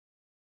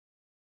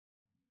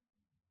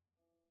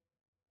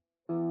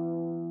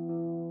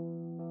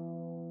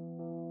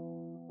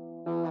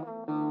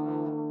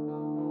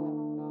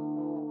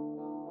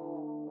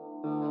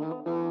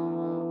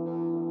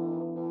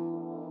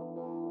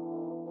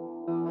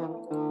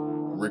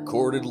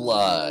Recorded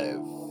live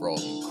from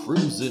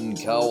Crimson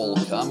Cowl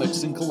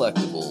Comics and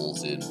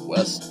Collectibles in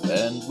West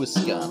Bend,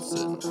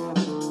 Wisconsin.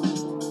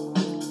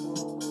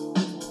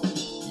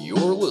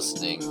 You're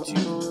listening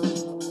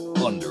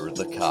to Under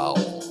the Cowl.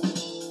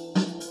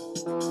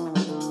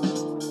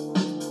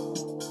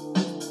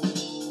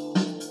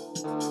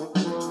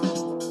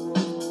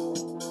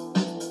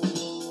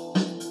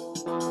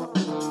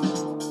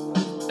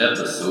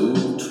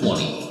 Episode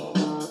 20.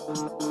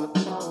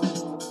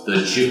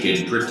 The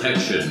Chicken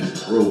Protection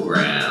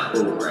Program.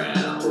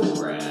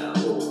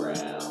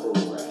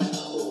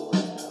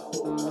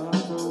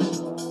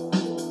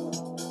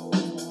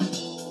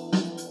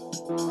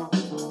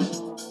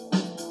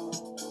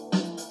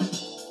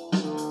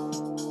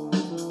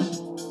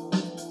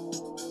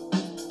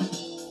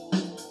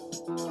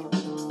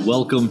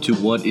 Welcome to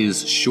what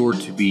is sure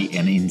to be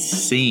an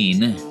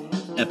insane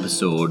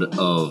episode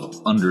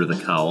of Under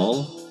the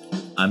Cowl.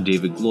 I'm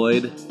David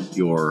Gloyd,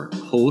 your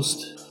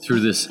host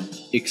through this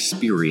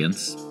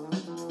experience.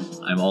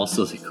 I'm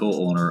also the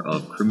co-owner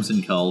of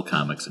Crimson Cowl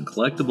Comics and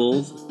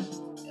Collectibles,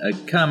 a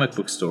comic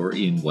book store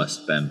in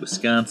West Bend,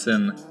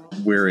 Wisconsin,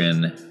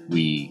 wherein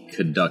we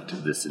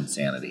conduct this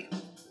insanity.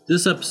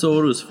 This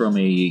episode was from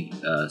a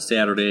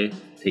Saturday,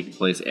 taking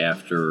place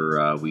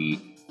after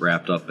we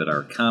wrapped up at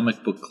our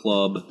comic book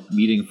club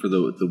meeting for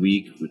the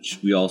week, which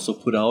we also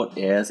put out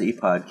as a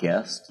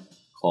podcast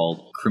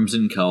called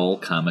Crimson Cowl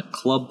Comic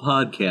Club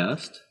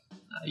Podcast.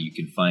 You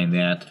can find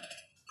that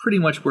pretty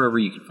much wherever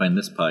you can find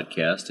this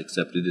podcast,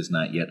 except it is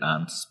not yet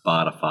on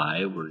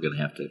Spotify. We're going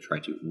to have to try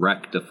to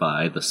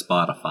rectify the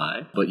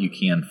Spotify, but you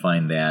can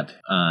find that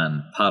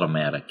on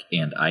Podomatic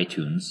and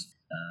iTunes.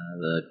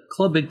 The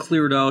club had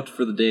cleared out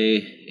for the day,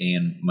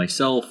 and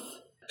myself,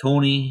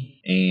 Tony,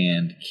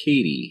 and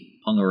Katie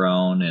hung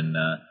around, and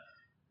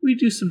we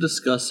do some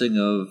discussing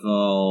of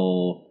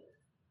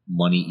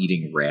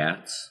money-eating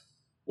rats.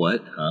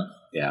 What? Huh?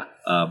 Yeah.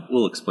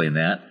 We'll explain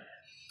that.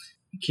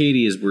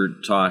 Katie, as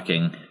we're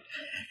talking,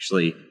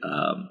 actually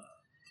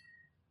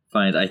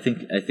I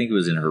think it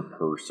was in her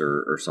purse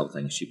or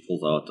something. She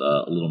pulled out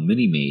a little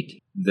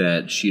Mini-Mate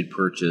that she had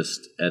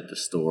purchased at the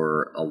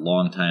store a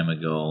long time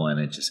ago, and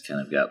it just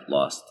kind of got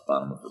lost at the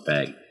bottom of her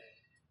bag.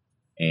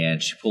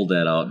 And she pulled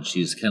that out, and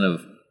she's kind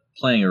of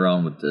playing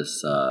around with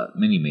this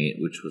Mini-Mate,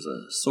 which was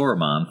a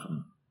Saruman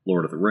from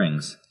Lord of the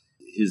Rings,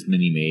 his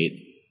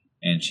Mini-Mate,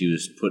 and she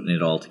was putting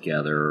it all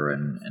together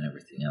and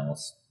everything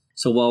else.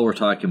 So while we're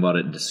talking about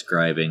it and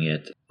describing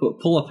it,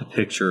 pull up a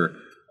picture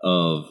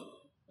of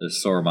the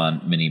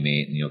Saruman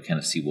Mini-Mate, and you'll kind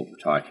of see what we're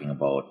talking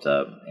about.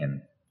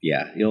 And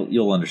yeah,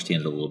 you'll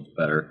understand it a little bit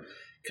better,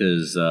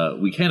 because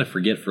we kind of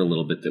forget for a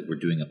little bit that we're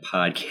doing a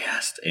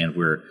podcast, and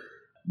we're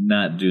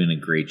not doing a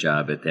great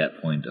job at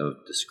that point of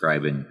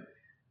describing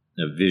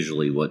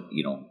visually what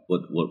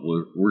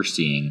we're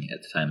seeing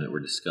at the time that we're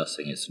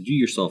discussing it. So do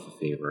yourself a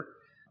favor,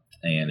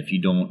 and if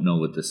you don't know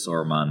what this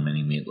Saruman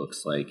Mini-Mate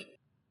looks like,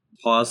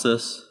 pause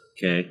this,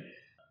 okay?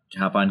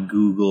 Hop on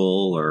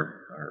Google or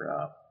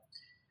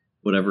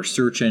whatever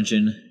search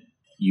engine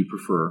you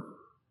prefer,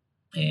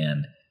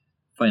 and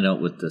find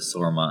out what the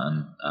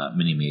Saruman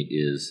Mini-Mate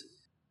is,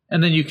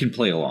 and then you can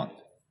play along.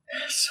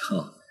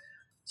 So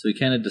we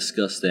kind of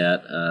discussed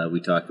that. We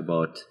talked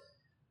about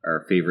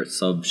our favorite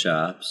sub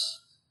shops,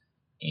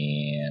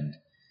 and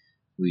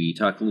we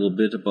talked a little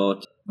bit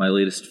about my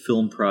latest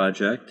film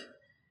project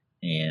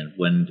and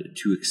when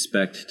to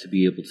expect to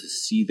be able to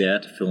see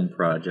that film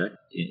project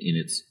in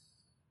its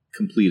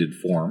completed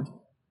form.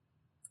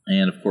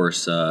 And of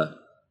course,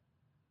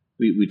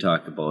 we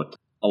talked about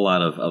a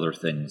lot of other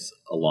things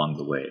along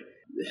the way.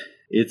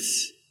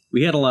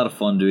 We had a lot of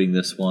fun doing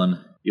this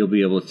one. You'll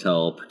be able to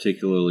tell,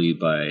 particularly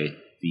by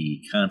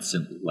the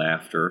constant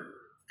laughter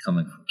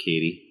coming from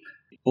Katie.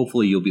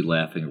 Hopefully you'll be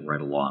laughing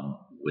right along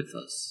with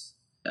us.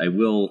 I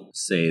will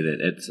say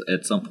that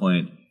at some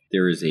point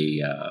there is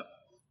a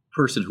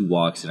person who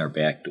walks in our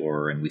back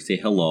door, and we say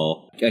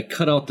hello. I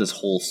cut out this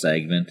whole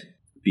segment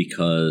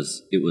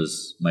because it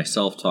was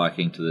myself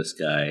talking to this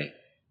guy,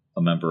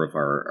 a member of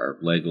our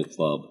Lego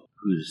club,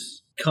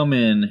 who's come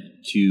in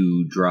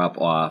to drop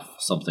off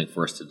something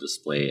for us to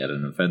display at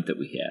an event that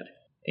we had.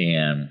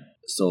 And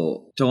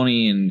so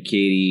Tony and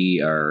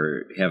Katie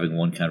are having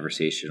one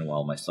conversation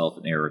while myself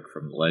and Eric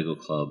from the Lego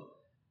club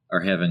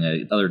are having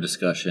another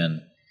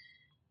discussion.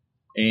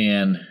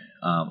 And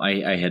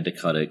I had to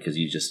cut it because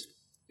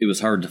it was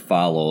hard to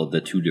follow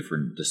the two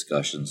different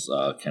discussions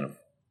kind of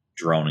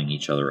drowning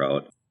each other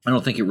out. I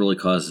don't think it really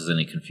causes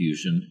any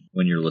confusion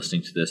when you're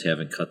listening to this,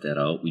 having cut that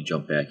out. We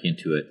jump back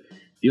into it.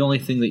 The only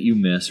thing that you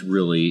miss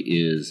really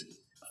is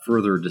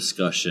further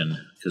discussion,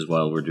 because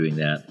while we're doing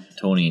that,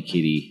 Tony and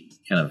Katie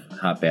kind of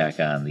hop back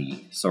on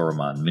the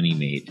Saruman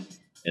Mini-Mate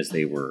as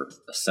they were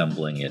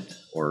assembling it,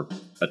 or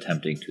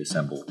attempting to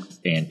assemble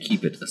and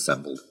keep it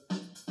assembled.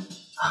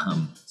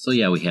 So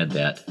yeah, we had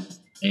that.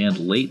 And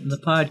late in the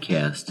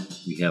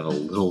podcast, we have a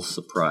little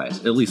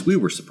surprise. At least we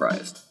were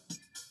surprised.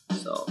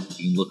 So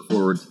you can look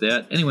forward to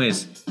that.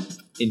 Anyways,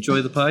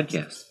 enjoy the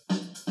podcast.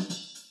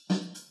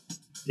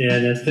 Yeah,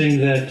 the thing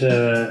that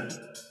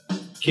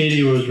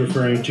Katie was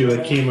referring to,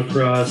 I came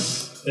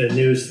across a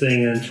news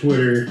thing on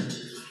Twitter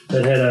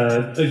that had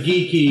a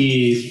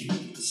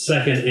geeky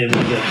second image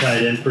that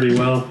tied in pretty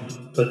well.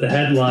 But the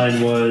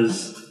headline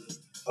was,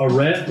 a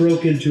rat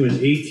broke into an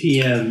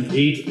ATM,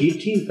 ate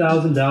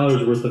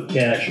 $18,000 worth of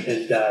cash,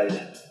 and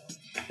died.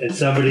 And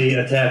somebody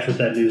attached with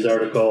that news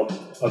article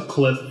a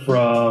clip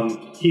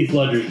from Heath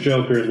Ledger's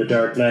Joker in The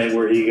Dark Knight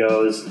where he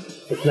goes,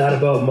 it's not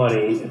about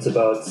money, it's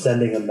about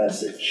sending a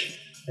message.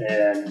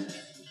 And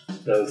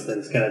those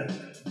things kind of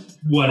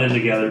went in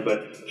together,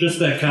 but just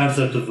that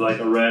concept of like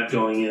a rat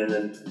going in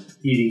and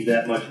eating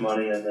that much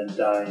money and then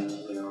dying,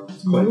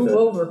 it's quite Move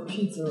over,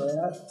 pizza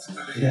rat.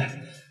 Yeah,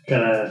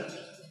 kind of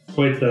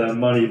quite the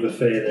money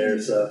buffet there,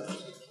 so.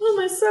 Oh,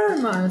 my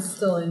Saruman is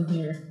still in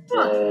here.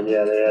 Huh. And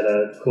yeah, they had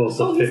a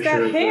close-up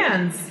picture. He's got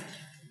hands.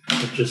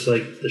 Of just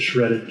like the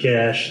shredded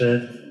cash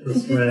that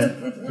this rat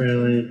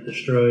apparently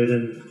destroyed,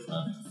 and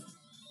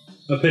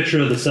a picture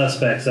of the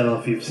suspects. I don't know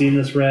if you've seen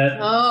this rat.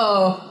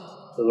 Oh.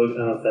 I don't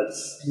know if that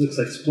looks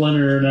like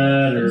Splinter or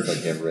not. Or it's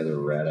like every other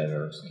rat I've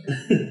ever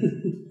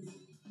seen.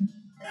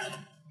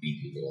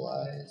 Beefy little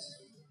eyes.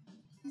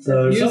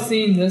 So you've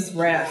seen this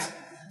rat.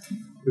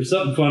 There's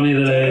something funny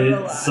that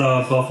I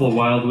saw Buffalo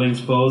Wild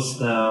Wings post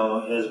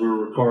now as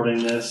we're recording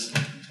this,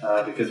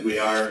 because we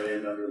are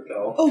in Under the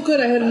Cowl. Oh, good.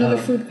 I had another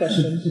food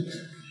question.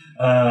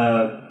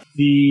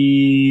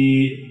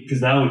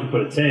 Because now we can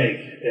put a tag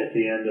at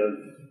the end of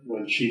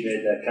when she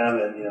made that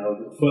comment,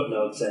 a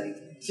footnote saying,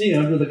 see,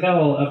 Under the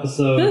Cowl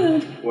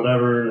episode,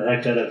 whatever the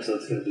heck that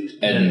episode's going to be.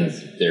 And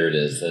there it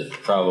is. That's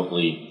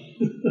probably,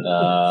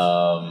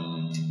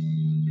 I'm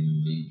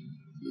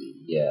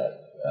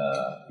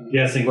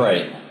guessing.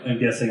 Right. I'm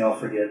guessing I'll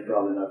forget,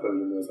 probably not put it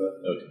in there,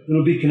 but okay.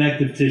 It'll be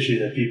connective tissue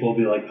that people will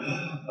be like,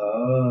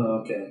 oh,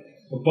 okay.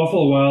 But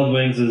Buffalo Wild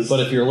Wings is... But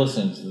if you're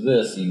listening to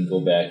this, you can go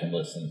back and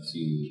listen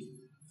to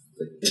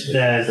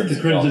the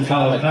Crimson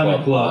Comic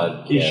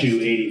Club podcast. issue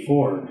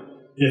 84,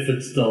 if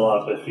it's still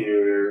up, if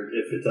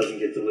it doesn't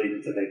get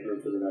deleted to make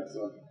room for the next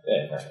one.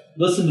 Yeah.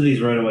 Listen to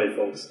these right away,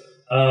 folks.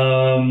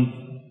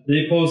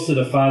 They posted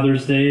a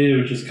Father's Day,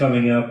 which is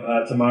coming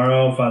up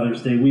tomorrow.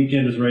 Father's Day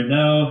weekend is right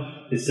now.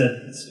 They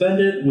said, spend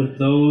it with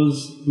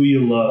those who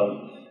you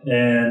love.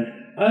 And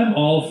I'm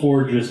all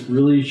for just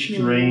really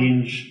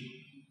strange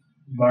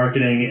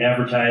marketing,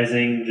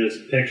 advertising,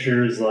 just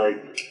pictures,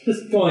 like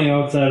just going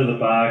outside of the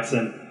box.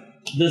 And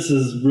this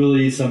is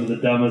really some of the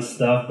dumbest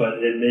stuff, but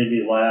it made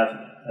me laugh.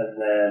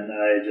 And then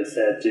I just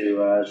had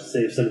to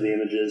save some of the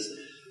images.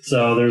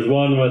 So there's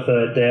one with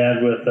a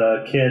dad with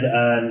a kid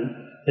on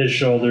his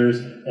shoulders,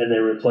 and they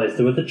replaced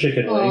it with a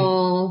chicken wing.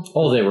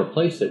 Oh, they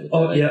replaced it with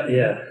that.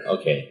 Yeah.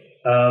 Okay.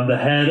 The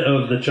head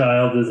of the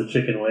child is a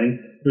chicken wing.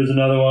 There's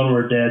another one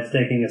where dad's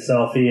taking a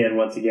selfie, and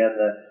once again,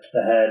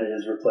 the head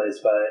is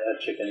replaced by a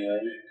chicken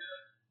wing.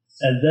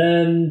 And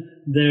then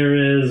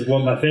there is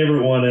what my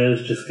favorite one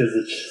is, just because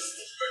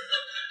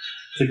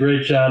it's a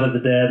great shot of the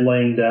dad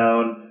laying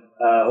down,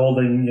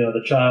 holding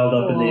the child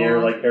up in the air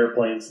like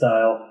airplane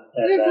style,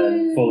 and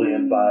then fully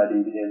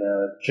embodied in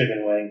a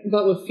chicken wing.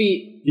 But with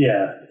feet.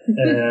 Yeah.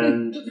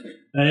 And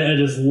I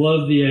just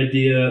love the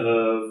idea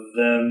of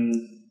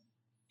them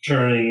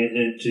turning it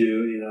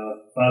into,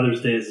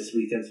 Father's Day is this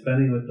weekend,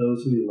 spending with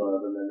those who you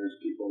love, and then there's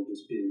people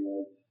just being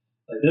like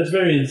that's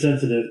very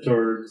insensitive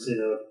towards,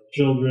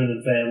 children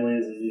and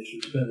families, and you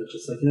should spend it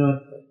just like,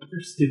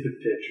 they're stupid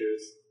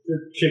pictures.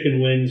 They're chicken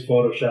wings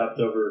photoshopped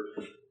over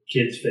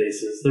kids'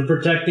 faces. They're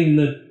protecting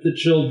the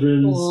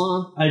children's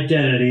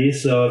identity,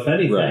 so if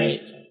anything,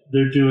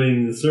 they're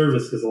doing the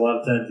service, because a lot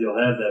of times you'll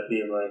have that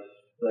being like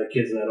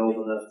kid's not old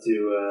enough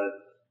to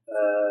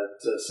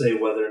say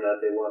whether or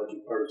not they want to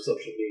be part of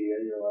social media.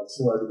 A lot of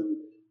celebrity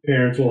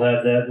parents will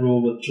have that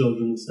rule with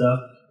children and stuff.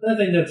 And I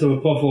think that's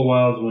what Buffalo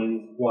Wild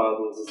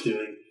Wings is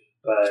doing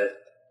by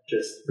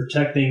just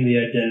protecting the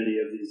identity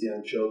of these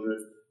young children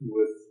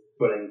with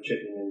putting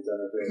chicken wings on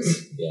their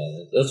face.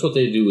 Yeah, that's what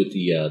they do with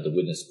the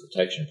witness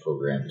protection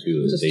program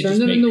too. Is they turn just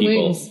them make into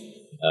people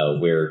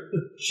wings. Wear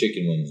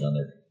chicken wings on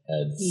their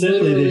heads.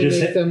 Simply, they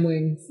just make them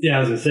wings. Yeah, I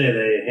was gonna say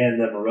they hand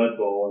them a Red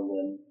Bull and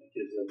then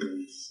give them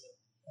wings.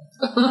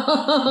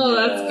 Oh,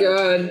 that's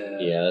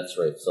good. Yeah, that's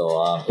right.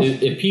 So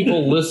if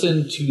people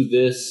listen to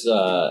this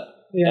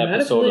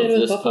episode of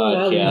this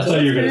podcast, so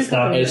you're gonna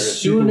stop as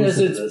soon as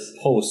it's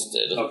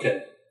posted,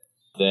 okay,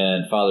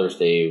 then Father's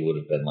Day would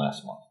have been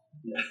last month.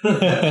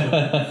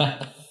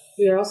 Yeah.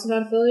 We are also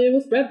not affiliated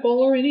with Red Bull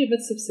or any of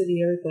its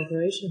subsidiary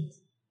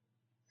corporations.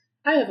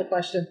 I have a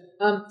question.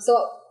 I'm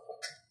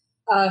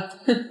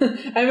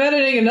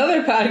editing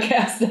another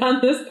podcast on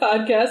this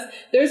podcast.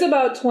 There's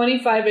about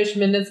 25-ish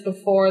minutes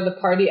before the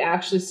party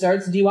actually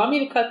starts. Do you want me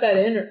to cut that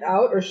in or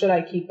out, or should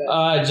I keep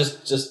it?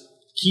 Just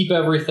keep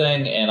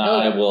everything, and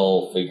I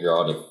will figure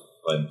out if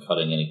I'm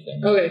cutting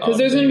anything. Okay, because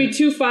there's going to be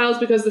 2 files,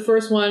 because the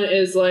first one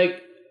is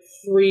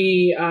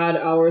 3 odd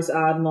hours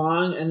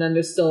long, and then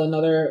there's still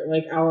another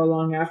hour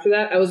long after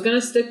that. I was going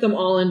to stick them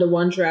all into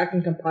one track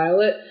and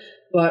compile it,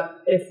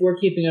 but if we're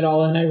keeping it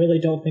all in, I really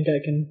don't think I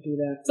can do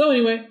that. So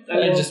anyway,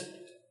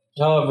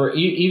 however,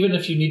 even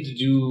if you need to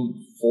do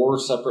 4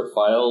 separate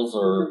files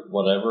or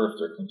whatever, if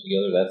they're come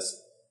together,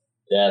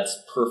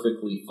 that's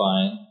perfectly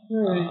fine.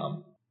 Right.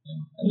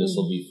 And this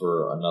will be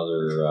for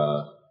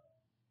another.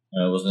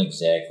 It wasn't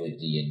exactly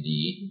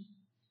D&D,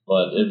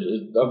 but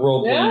a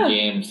role-playing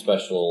game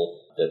special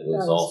that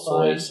was also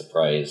fun. a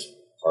surprise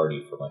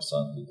party for my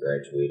son who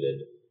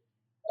graduated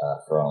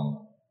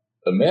from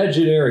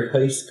imaginary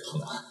high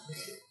school.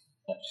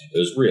 It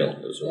was real.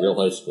 It was a real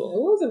high school.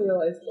 It was a real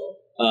high school.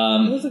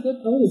 It was a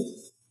good party.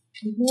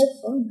 We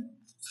had fun.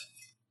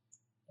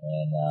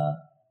 And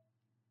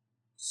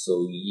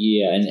so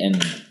yeah,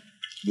 and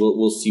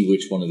we'll see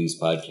which one of these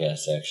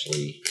podcasts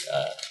actually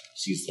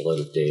sees the light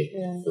of day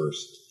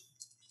first.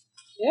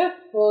 Yeah,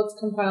 well, it's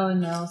compiling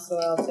now, so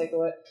I'll take a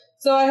look.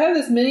 So I have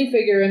this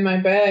minifigure in my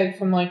bag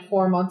from like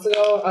 4 months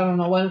ago. I don't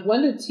know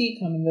when did T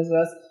come and visit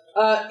us?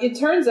 It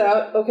turns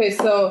out, okay,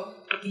 so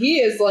he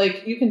is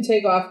like, you can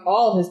take off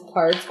all his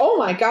parts. Oh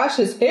my gosh,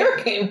 his hair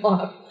came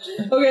off.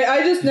 Okay,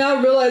 I just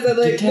now realized that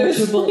like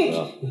there's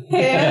like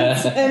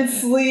hands and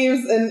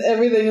sleeves and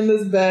everything in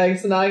this bag.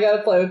 So now I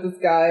gotta play with this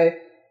guy.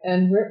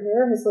 And where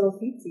are his little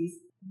feetsies?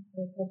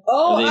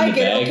 Oh, I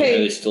get it. Okay. Are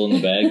they still in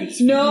the bag?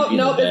 No,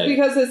 it's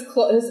because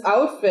his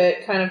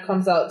outfit kind of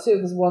comes out too.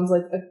 Because one's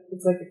like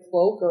it's like a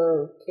cloak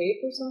or a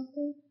cape or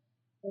something.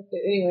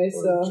 Okay. Anyway,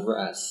 or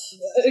dress.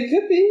 It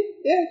could be.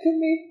 Yeah, it could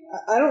be.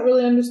 I don't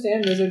really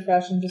understand wizard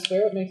fashion. Just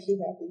wear what makes you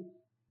happy.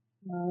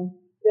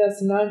 Yeah.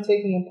 So now I'm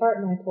taking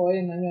apart my toy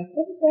and I'm gonna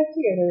put it back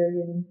together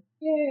again.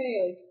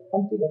 Yay! Like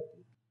Humpty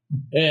Dumpty.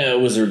 Yeah,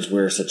 wizards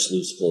wear such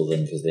loose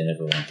clothing because they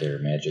never want their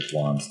magic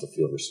wands to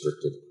feel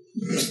restricted.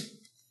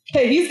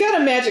 Hey, he's got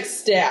a magic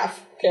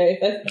staff.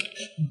 Okay.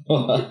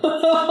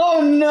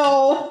 Oh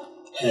no!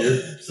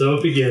 So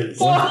it begins.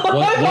 I thought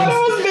I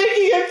was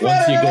making it better.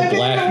 Once you go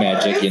black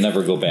magic, you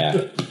never go back.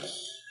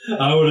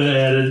 I would have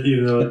added,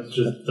 even though it's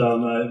just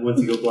dumb, once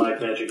you go black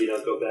magic, you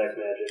don't go back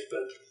magic, but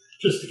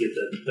just to get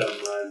that dumb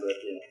rhyme, but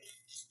yeah.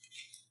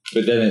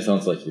 But then it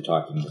sounds like you're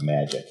talking to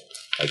magic.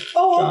 Like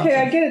okay,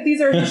 I get it.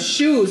 These are his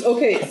shoes.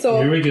 Okay,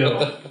 so here we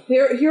go.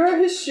 Here are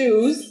his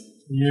shoes.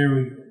 Here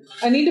we go.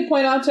 I need to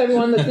point out to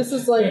everyone that this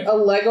is like a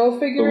Lego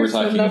figure. But we're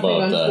talking so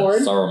about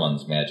untoward.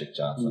 Saruman's Magic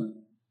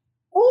Johnson.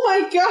 Oh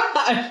my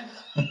god!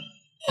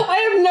 I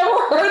have never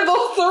heard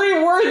those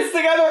 3 words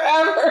together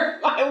ever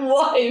in my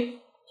life.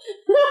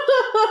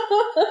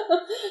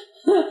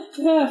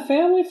 Yeah,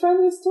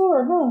 family-friendly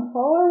store, huh?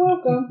 All are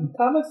welcome.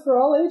 Comics for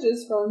all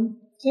ages, from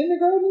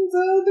kindergarten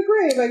to the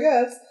grave, I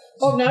guess.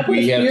 Oh, now put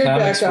his beard back on. We have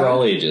comics for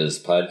all ages.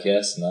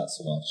 Podcasts, not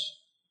so much.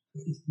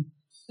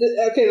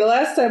 Okay, the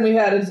last time we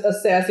had a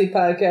sassy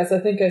podcast, I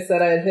think I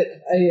said I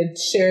had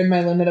shared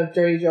my limit of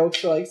dirty jokes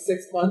for like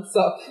 6 months,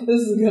 so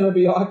this is gonna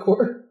be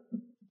awkward.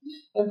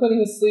 I'm putting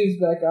his sleeves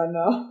back on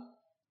now.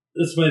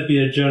 This might be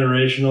a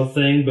generational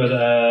thing, but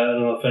I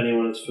don't know if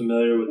anyone is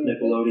familiar with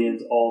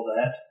Nickelodeon's All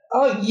That.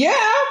 Oh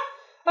yeah,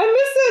 I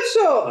missed that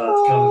show.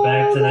 It's coming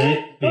back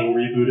tonight, being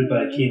rebooted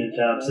by Kenan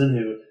Thompson,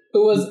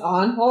 who was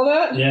on All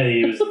That. Yeah,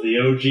 he was the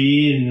OG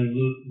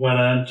and went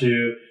on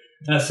to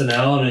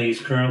SNL, and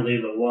he's currently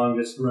the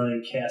longest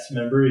running cast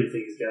member. I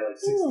think he's got like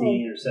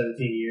 16 or 17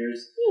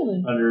 years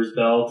under his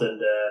belt, and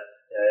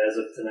as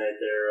of tonight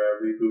they're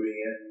rebooting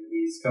it, and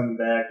he's coming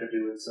back. They're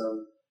doing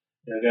some,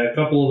 got a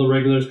couple of the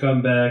regulars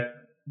come back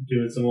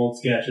doing some old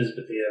sketches,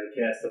 but they have a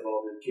cast of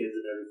all new kids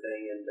and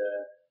everything, and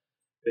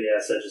but yeah,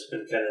 so I've just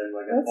been kind of in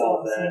like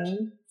all that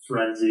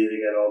frenzy. They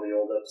got all the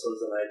old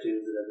episodes on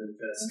iTunes that I've been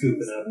kind of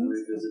scooping up and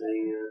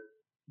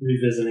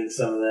revisiting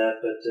some of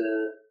that, but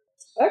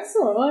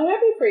excellent. Well, I'm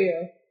happy for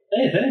you.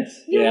 Hey,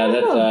 thanks. Yeah,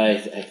 I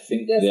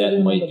think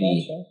that might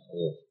be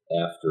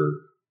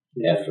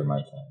after my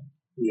time.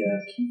 Yeah.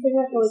 I can't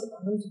figure out how his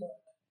arms work.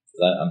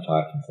 I'm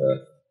talking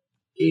to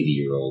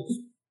 80-year-olds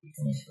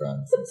becoming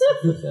friends and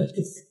stuff like that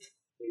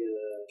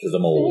because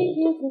I'm old.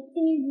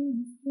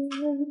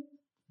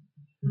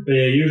 But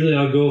yeah, usually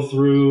I'll go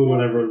through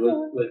whenever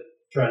like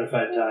trying to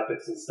find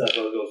topics and stuff.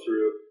 I'll go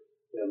through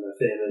my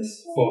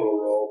famous photo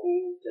roll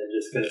and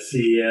just kind of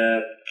see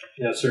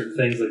certain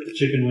things like the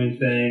chicken wing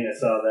thing. I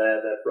saw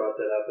that brought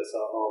that up. I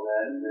saw all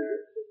that in there.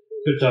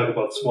 Could talk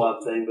about Swamp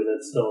Thing, but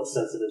that's still a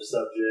sensitive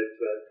subject,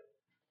 but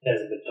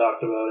hasn't been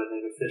talked about, I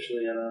think,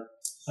 officially on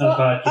a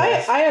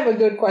podcast. I have a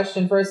good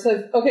question first.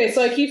 Okay,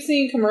 so I keep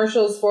seeing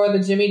commercials for the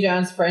Jimmy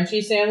John's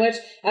Frenchie sandwich,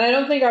 and I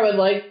don't think I would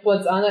like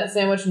what's on that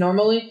sandwich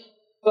normally,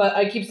 but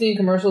I keep seeing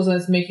commercials and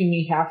it's making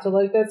me have to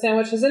like that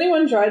sandwich. Has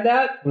anyone tried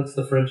that? What's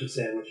the Frenchie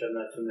sandwich? I'm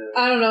not familiar.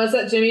 I don't know. It's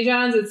at Jimmy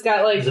John's. It's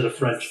got like... Is it a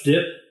French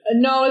dip?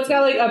 No, it's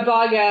got like a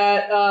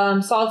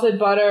baguette, salted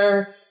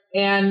butter,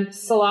 and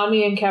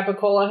salami and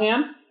capicola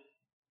ham.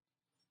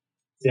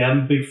 Yeah, I'm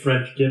a big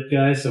French dip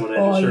guy, so when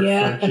I just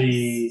heard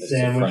Frenchie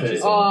sandwich,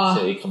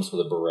 it comes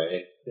with a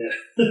beret.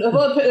 Yeah.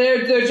 Well,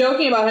 they're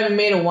joking about having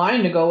made a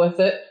wine to go with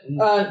it.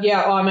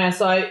 Man.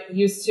 So I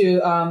used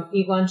to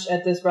eat lunch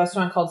at this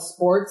restaurant called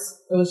Sports.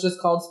 It was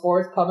just called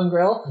Sports Pub and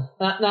Grill.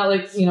 Not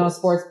like,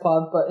 sports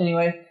pub, but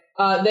anyway.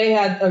 They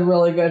had a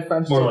really good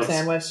French dip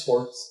sandwich.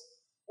 Sports.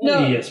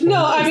 No, Yes,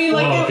 no, I mean,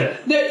 like, Oh,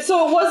 okay.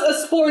 so it was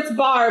a sports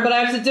bar, but I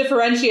have to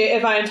differentiate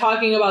if I am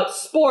talking about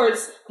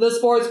sports, the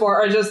sports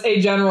bar, or just a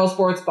general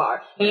sports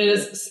bar. And it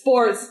is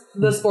sports,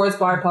 the sports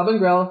bar, pub and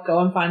grill. Go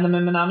and find them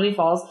in Menominee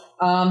Falls.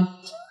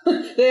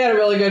 They had a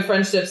really good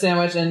French dip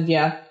sandwich, and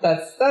yeah,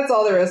 that's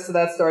all there is to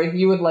that story.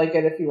 You would like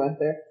it if you went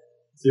there.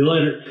 See you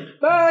later.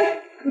 Bye!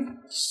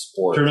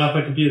 Sport. Turn off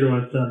my computer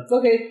when it's done.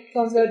 Okay,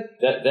 sounds good.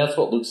 That's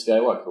what Luke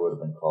Skywalker would have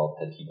been called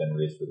had he been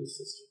raised with his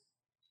sister.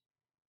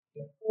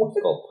 Yeah, it's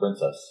called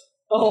Princess.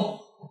 Oh,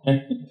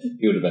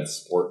 He would have been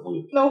Sport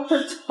Luke. no,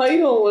 her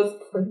title was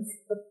Princess.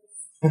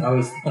 I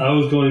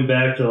was going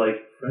back to like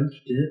French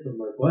dip. I'm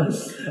like, what?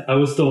 I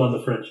was still on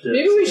the French dip.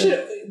 Maybe we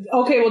should.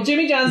 Okay, well,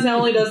 Jimmy John's not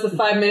only does the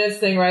 5 minutes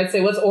thing, right?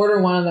 Say, let's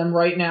order one of them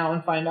right now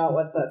and find out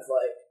what that's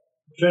like.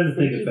 I'm trying to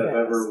think if I've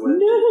ever went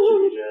No. to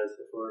Jimmy John's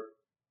before.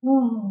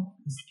 Oh,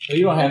 Well,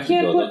 you don't have I to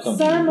can't go. put They'll come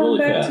to you Saruman really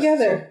back fast.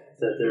 together. Is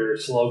that their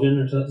slogan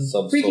or something?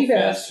 So Freaky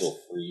fast, fast. you'll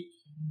freak.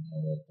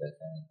 That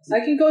kind of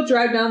thing. I can go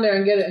drive down there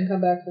and get it and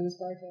come back for this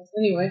podcast.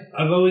 Anyway,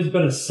 I've always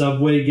been a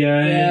Subway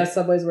guy. yeah,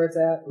 Subway's where it's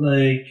at.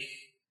 Like,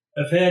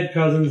 I've had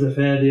cousins, I've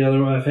had the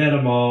other one, I've had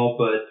them all,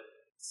 but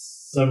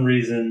some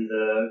reason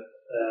the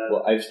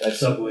Well, I've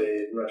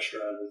Subway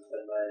restaurant has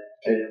been my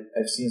jam.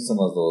 I've seen some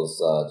of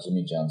those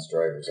Jimmy John's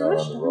drivers out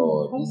on the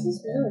road. How does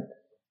this and work?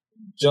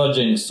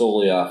 judging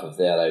solely off of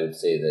that, I would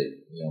say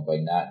that by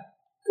not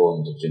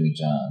going to Jimmy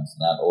John's,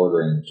 not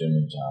ordering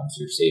Jimmy John's,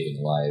 you're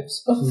saving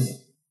lives.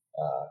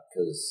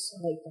 Because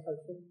I like the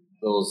Hartford.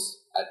 those,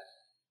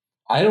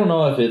 I don't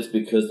know if it's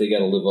because they got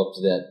to live up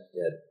to that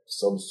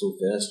sub so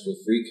fast for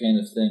free kind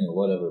of thing or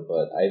whatever,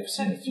 but I've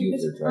seen a few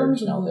of their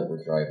drivers now that were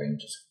driving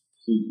just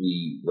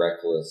completely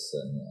reckless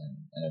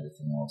and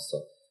everything else.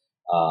 So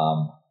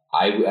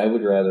I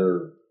would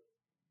rather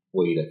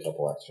wait a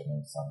couple extra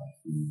minutes on my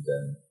food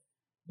than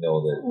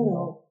know that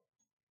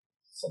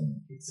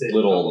some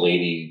little old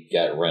lady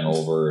got run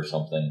over or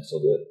something so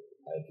that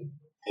I could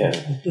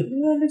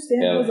You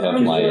understand?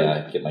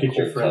 get my Get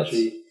your cold cuts.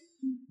 Frenchie.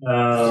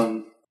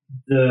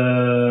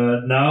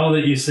 Now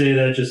that you say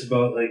that, just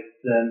about like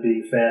them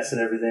being fast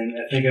and everything,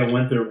 I think I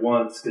went there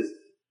once because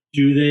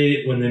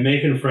when they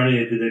make it in front of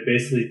you, do they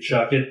basically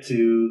chuck it to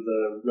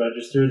the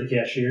register, the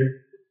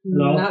cashier?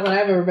 No. Not when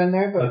I've ever been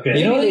there, but Okay.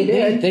 maybe they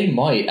did. They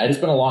might. It's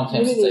been a long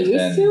time Maybe since they I've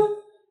used been. to.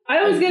 I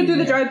always get through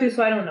the Yeah. drive-thru,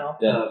 so I don't know.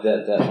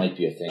 That might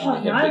be a thing.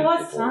 Oh, They have I big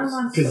was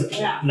tables. Because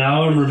yeah.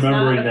 now I'm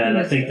remembering Not that.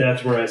 I a think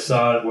that's where I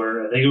saw it.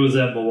 Where I think it was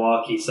at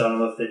Milwaukee. So I don't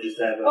know if they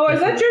just have. Oh, is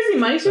that Jersey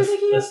Mike's you're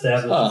thinking of?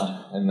 established?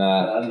 And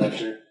I'm not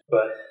sure,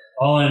 but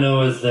all I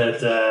know is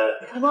that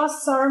I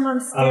lost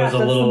Saruman's staff. I was a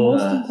That's little, the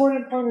most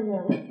important part of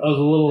it. I was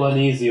a little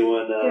uneasy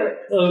when. Here.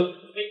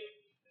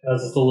 I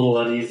was just a little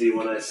uneasy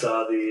when I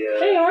saw the.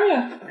 Hey,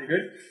 Arya. You good?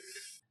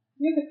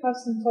 You have a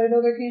custom toy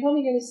builder. Can you help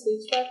me get his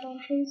sleeves back on,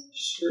 please?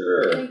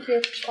 sure. Thank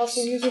you. Also,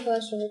 use your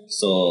flash drive.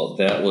 So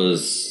that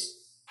was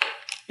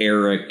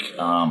Eric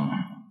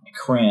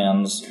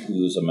Kranz,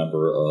 who's a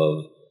member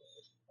of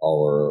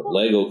our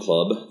Lego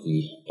club,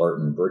 the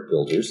Barton Brick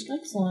Builders.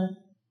 Excellent.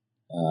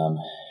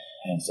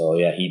 And so,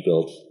 yeah, he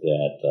built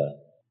that.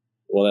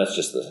 Well, that's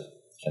just the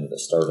kind of the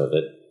start of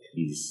it.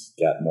 He's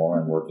got more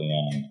and working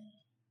on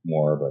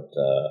more, but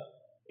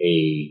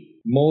a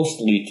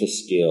mostly to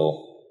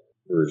scale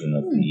version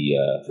of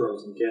the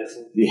Frozen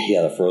Castle.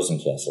 the Frozen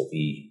Castle,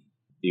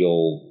 the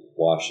old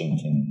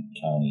Washington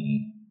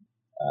County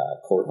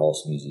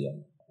courthouse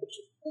museum. Which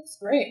That's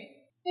great.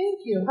 Thank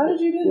you. How did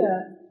you do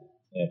that?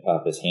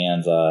 pop his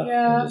hands off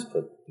Yeah. and just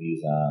put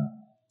these on.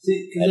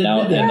 See, And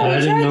now- that, and but now- I I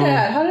didn't tried know.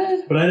 that. How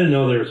did? But I didn't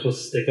know they were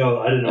supposed to stick out.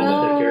 I didn't know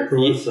what that character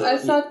was. So. I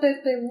thought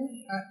that they were.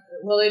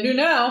 Well, they do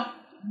now.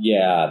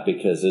 Yeah,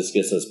 because this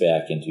gets us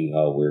back into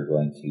how we're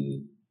going to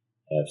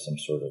have some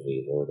sort of a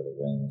Lord of the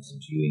Rings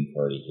viewing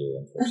party here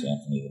and force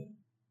Anthony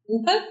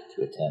What?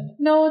 to attend.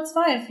 No, it's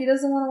fine. If he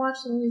doesn't want to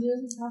watch the movie, he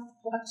doesn't have to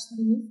watch the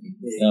movie.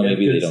 No, Yeah,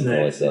 maybe good they don't go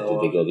like snacks, that.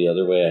 though. Did they go the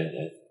other way?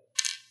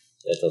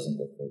 That doesn't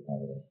look right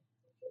now.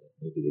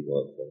 Maybe they go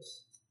like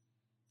this.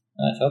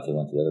 I thought they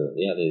went the other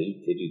way. Yeah,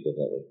 they do go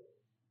that way.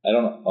 I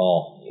don't know.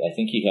 Oh, I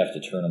think you have to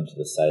turn them to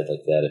the side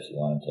like that if you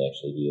want him to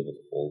actually be able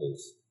to hold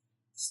his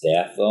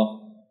staff,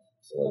 though.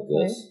 So like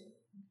Okay. this.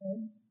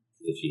 Okay.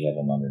 If you have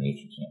them underneath,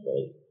 you can't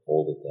really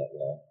hold it that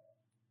well.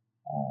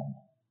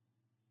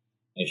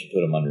 If you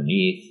put them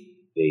underneath,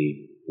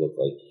 they look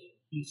like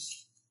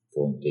he's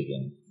going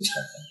digging or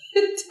something.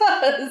 It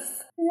does.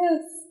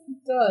 Yes,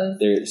 it does.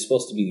 They're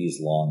supposed to be these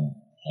long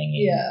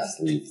hanging Yeah.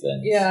 sleeve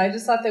things. Yeah, I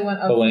just thought they went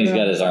up. But when he's and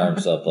got down. his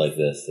arms up like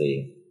this,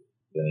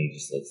 then he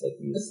just looks like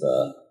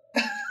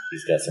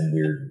he's got some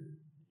weird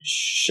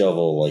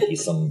shovel, like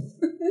he's some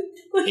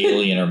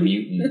alien or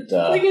mutant.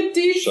 like a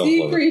deep shovel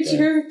sea or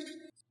creature.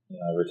 You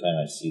know, every time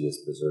I see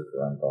this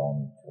Berserker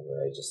Unbound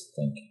cover, I just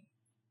think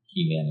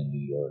He-Man in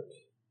New York.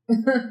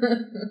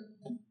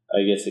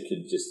 I guess it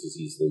could just as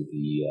easily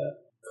be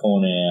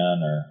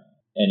Conan or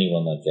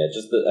anyone like that.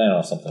 Just I don't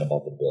know, something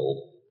about the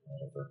build,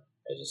 whatever.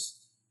 I just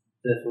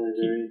Definitely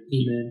very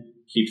He-Man.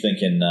 keep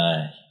thinking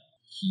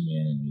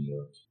He-Man in New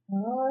York.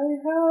 I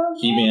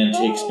have He-Man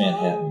takes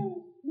Manhattan.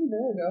 Ooh,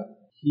 there we go.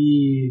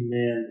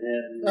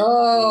 He-Manhattan.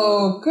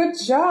 Oh, good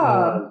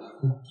job.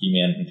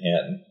 He-Man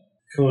Manhattan.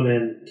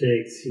 Conan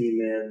takes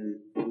He-Man.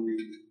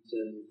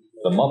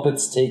 The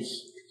Muppets take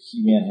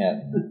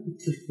He-Manhattan.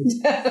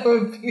 That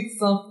would be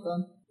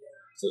something.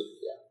 So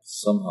yeah,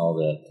 somehow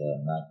that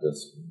knocked us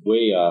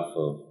way off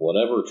of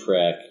whatever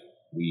track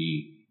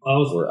we I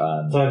was were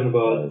on. talking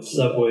about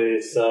Subway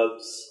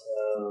subs.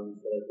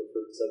 That I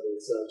prefer Subway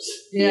subs.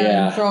 Yeah,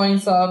 Yeah. throwing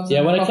subs. Yeah,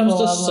 and when it comes to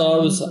Buffalo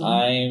Wild subs,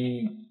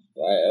 Wings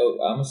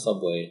I'm a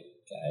Subway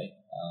guy.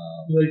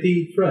 You like to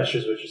eat fresh,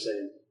 is what you're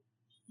saying.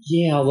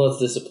 Yeah, although it's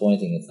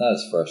disappointing, it's not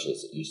as fresh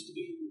as it used to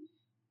be.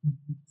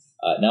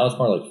 Now it's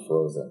more like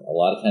frozen. A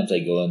lot of times I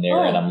go in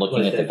there and I'm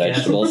looking Like at the that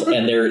vegetables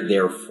and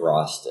they're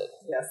frosted.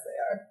 yes, they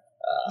are.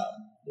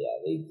 Yeah,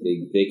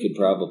 they could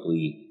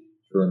probably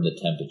turn the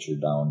temperature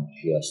down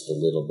just a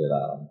little bit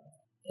on them.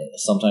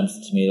 Sometimes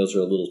the tomatoes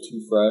are a little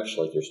too fresh,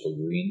 like they're still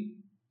green.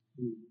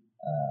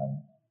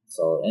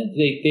 And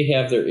they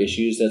have their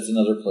issues. That's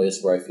another place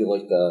where I feel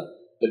like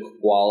the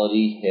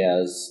quality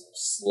has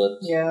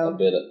slipped a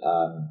bit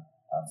on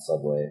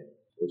Subway,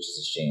 which is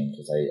a shame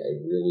because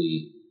I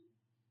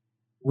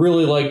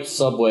really liked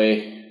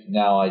Subway.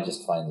 Now I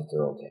just find that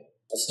they're okay.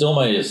 Still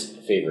my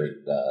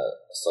favorite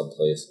sub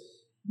place.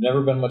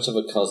 Never been much of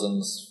a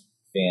Cousins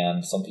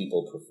fan. Some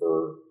people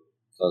prefer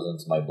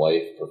Cousins. My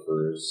wife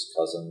prefers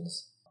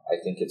Cousins. I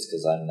think it's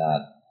because I'm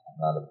not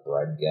a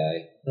bread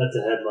guy. That's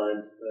a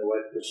headline.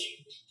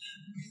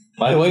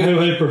 My wife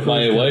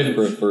Cousins.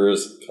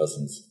 prefers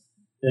Cousins.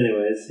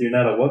 Anyways, you're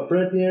not a what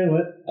bread guy?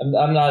 What?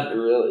 I'm not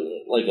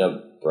really like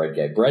a bread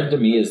guy. Bread to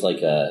me is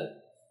like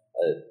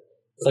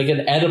it's like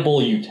an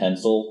edible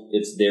utensil.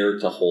 It's there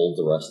to hold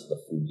the rest of the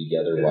food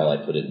together while I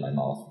put it in my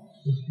mouth.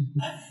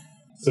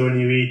 So when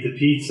you eat the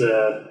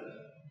pizza,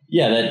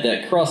 yeah,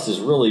 that crust is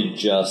really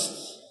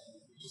just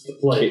a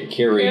plate.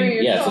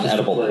 Carrying. Yeah, it's an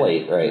edible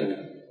plate, right?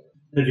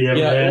 Have you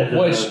ever had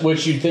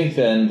which you'd think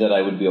then that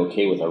I would be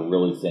okay with a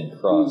really thin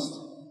crust,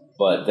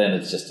 but then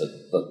it's just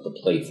the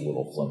plate's a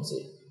little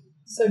flimsy.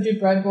 So do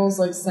bread bowls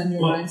like send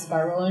your mind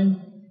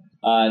spiraling?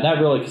 Not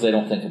really, because I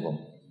don't think of them.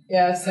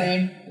 Yeah,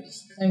 same.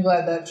 I'm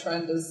glad that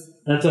trend is.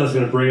 That's what I was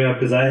going to bring up,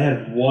 because I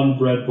had one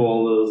bread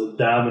bowl that was a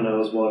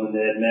Domino's one, and they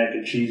had mac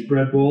and cheese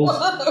bread bowls,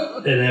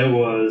 and it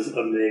was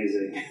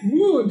amazing.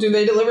 Ooh, do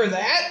they deliver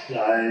that?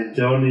 I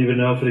don't even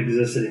know if it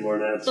exists anymore.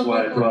 That's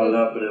why I brought it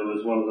up, but it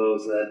was one of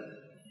those that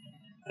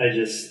I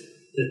just...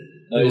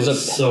 It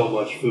was so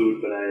much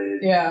food, but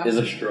I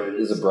destroyed it.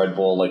 Is a bread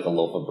bowl like a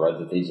loaf of bread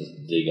that they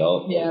just dig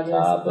out? Yeah,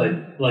 top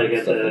like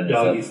at the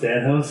Doggy's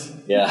Dad house?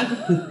 Yeah.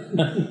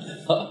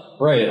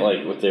 Right,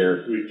 like with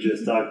their... We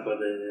just talked about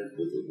that.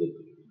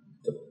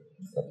 The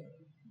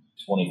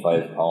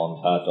 25-pound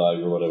hot dog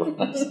or whatever.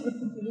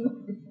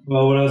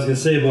 Well, what I was going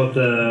to say about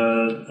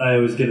I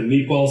always get a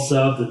meatball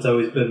sub. That's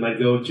always been my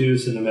go-to,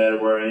 so no matter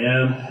where I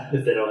am,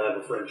 if they don't have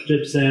a French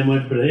dip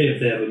sandwich, but hey, if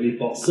they have a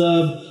meatball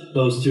sub,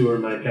 those two are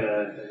my kind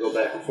of go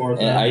back and forth.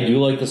 And I do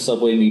like the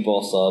Subway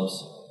meatball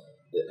subs.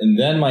 And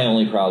then my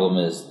only problem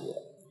is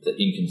the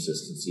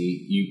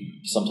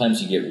inconsistency.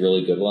 Sometimes you get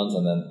really good ones,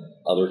 and then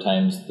other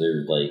times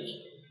they're like,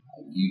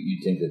 you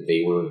think that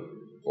they were,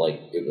 like,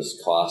 it was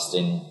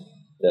costing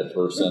that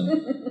person,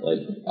 like,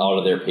 out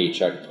of their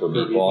paycheck per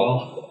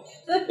meatball.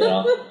 You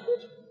know?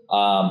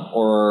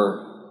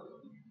 Or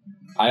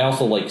I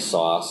also like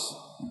sauce.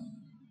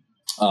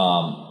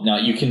 Now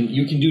you can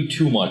do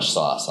too much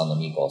sauce on the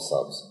meatball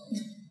subs,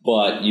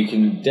 but you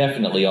can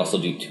definitely also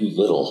do too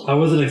little. I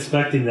wasn't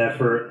expecting that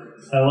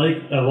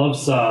I love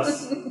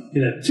sauce. You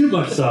can have too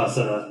much sauce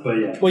in it, but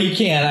yeah. Well, you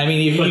can. I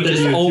mean, if you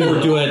just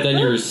overdo it, then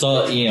it's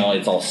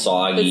all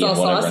soggy it's all and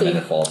whatever, saucy. and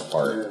then it falls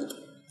apart.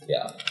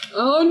 Yeah.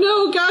 Oh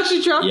no, gosh,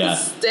 you dropped the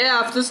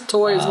staff. This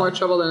toy is more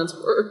trouble than it's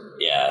worth.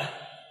 Yeah.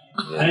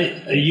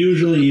 I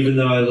usually, even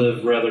though I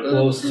live rather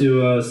close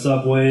to a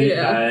Subway,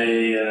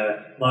 a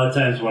lot of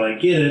times when I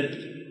get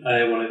it,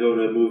 when I go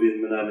to a movie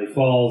in Menominee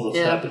Falls, I'll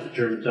stop at the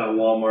Germantown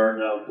Walmart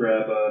and I'll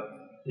grab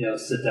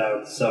sit down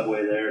at the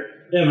Subway there.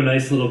 They have a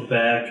nice little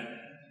back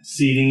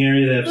seating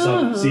area. They have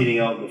some seating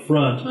out in the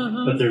front,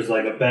 but there's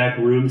like a back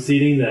room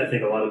seating that I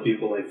think a lot of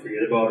people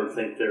forget about or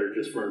think they're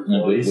just for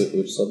employees.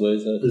 Which Subway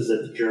is that? This is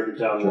at the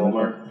Germantown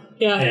Walmart.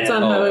 Yeah, it's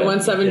on Highway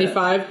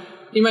 175. Yeah.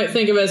 You might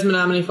think of it as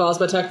Menominee Falls,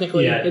 but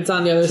technically it's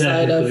on the other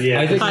side of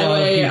I think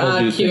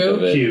Highway Q.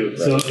 Q.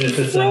 So if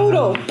it's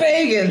Frodo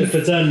Baggins. If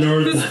it's on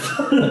North...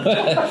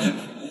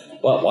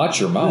 Well, watch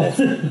your mouth.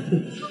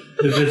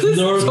 If it's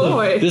north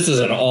of... This is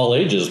an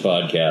all-ages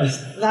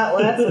podcast. Not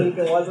last week,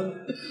 it wasn't.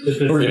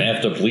 We're going to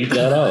have to bleep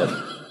that out.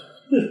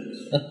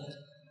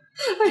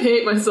 I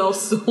hate myself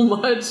so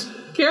much.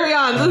 Carry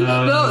on.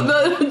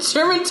 The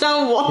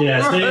Germantown Walmart.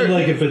 Yeah, same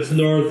like if it's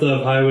north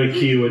of Highway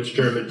Q, it's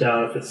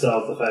Germantown. If it's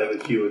south of Highway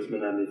Q, it's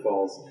Menominee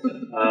Falls.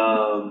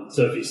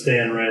 So if you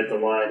stand right at the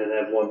line and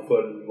have one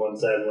foot on one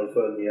side and one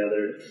foot on the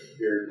other,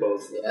 you're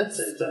both at the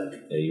same time.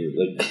 Yeah, you're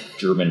like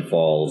German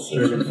Falls.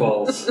 German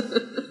Falls.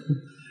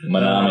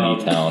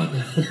 Menominee Town.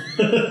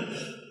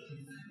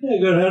 Yeah,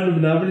 go down to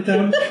Menominee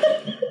Town.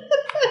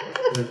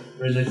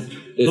 Right next.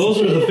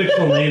 Those are the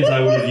fictional names I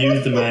would have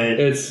used in my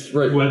It's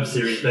right. web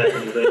series back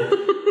in the day.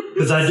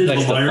 Because I did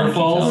Next to Lemire Funky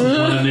Falls, Town. is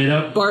what I made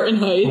up. Barton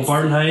Heights. Well,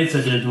 Barton Heights,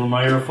 I did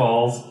Lemire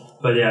Falls.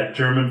 But yeah,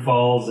 German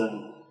Falls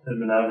and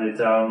Menominee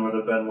Town would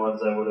have been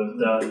ones I would have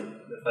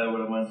done if I would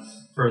have went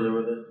further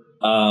with it.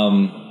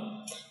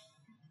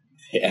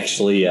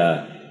 Actually,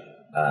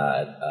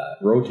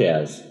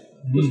 Rotaz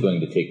was going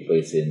to take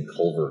place in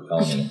Culver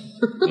County,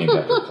 named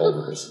after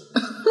Culver's.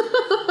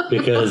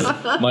 Because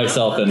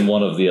myself and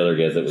one of the other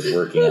guys that was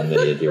working on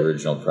the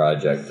original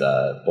project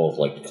both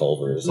liked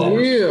Culver's.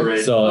 Ew.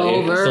 Great. So the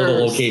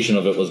Culver's. location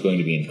of it was going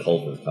to be in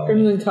Culver County.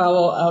 Crimson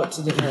Cowell out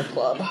to dinner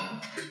club.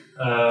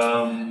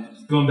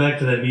 Going back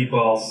to that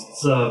meatball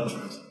sub.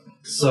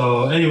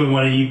 So anyone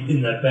want to eat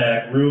in that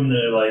back room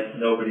there, like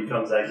nobody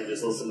comes, I can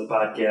just listen to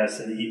podcasts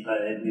and eat my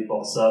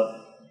meatball sub.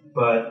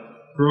 But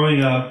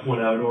growing up, when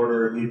I would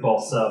order a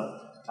meatball sub,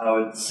 I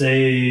would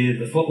say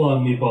the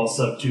footlong meatball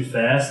sub too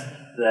fast,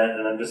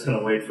 and I'm just going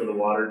to wait for the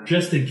water,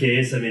 just in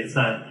case. I mean, it's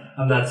not.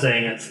 I'm not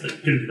saying it's going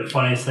to be the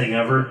funniest thing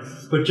ever,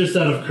 but just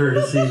out of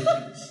courtesy.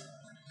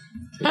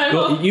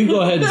 You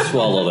go ahead and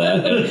swallow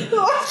that. And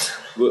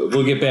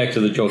we'll get back to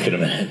the joke in a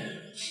minute.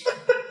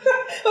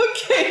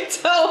 Okay,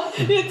 tell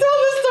the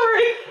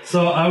story.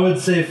 So I would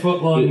say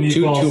footlong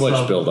meatball sub. Too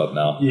much build up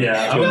now.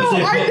 Yeah, I would No,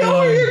 say I know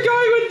where you're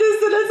going with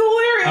this, and it's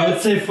hilarious. I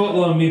would say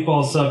footlong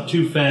meatball sub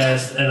too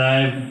fast, and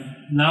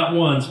I've not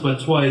once but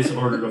twice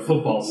ordered a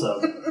football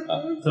sub.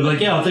 So I'm like,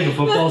 yeah, I'll take a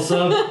football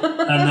sub,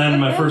 and then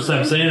my first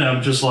time saying it,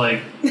 I'm just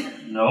like,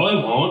 no, I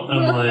won't.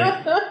 I'm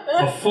like,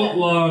 a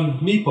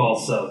footlong meatball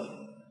sub,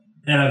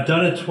 and I've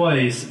done it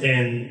twice,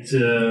 and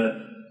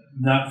to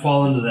not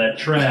fall into that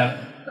trap,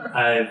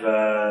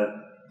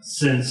 I've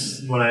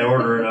since when I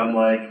order it, I'm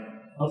like,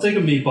 I'll take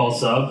a meatball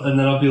sub, and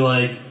then I'll be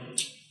like,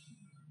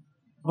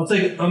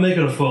 I'll make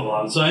it a foot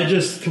long. So I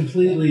just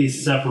completely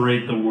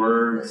separate the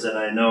words, and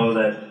I know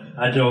that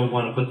I don't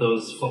want to put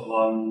those foot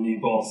long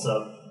meatball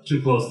sub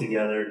too close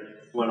together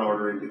when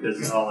ordering,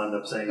 because I'll end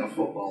up saying a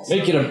football sub.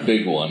 Make it a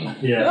big one.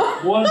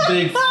 Yeah, one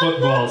big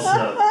football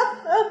sub.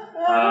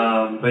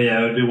 But yeah,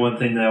 it would be one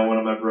thing that one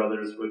of my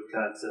brothers would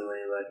constantly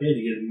like, hey, do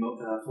you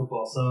get a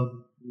football sub?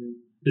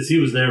 Because he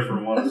was there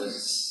for one of it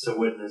to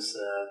witness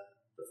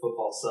the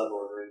football sub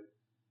ordering.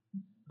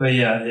 But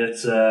yeah,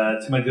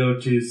 it's my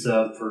go-to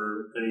sub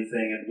for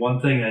anything. And one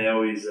thing I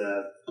always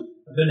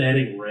I've been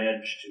adding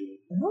ranch to it,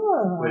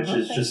 which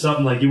is just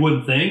something like you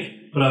wouldn't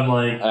think, but I'm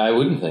like, I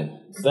wouldn't think.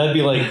 That'd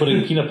be like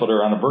putting peanut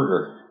butter on a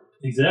burger.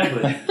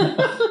 exactly.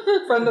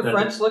 From the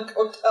French Lick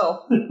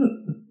Hotel.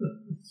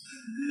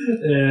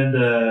 And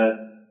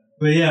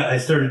but yeah, I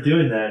started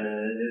doing that,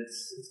 and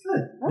it's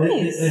good.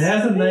 Nice. It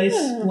has a nice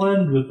Yeah.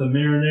 blend with the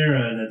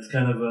marinara, and it's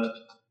kind of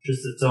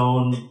just its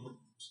own,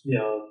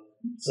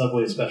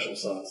 Subway special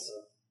sauce.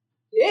 So.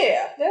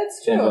 Yeah,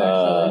 that's true,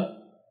 actually.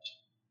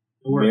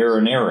 It works.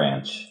 Marinara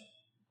Ranch.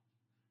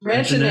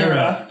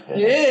 Ranchonera.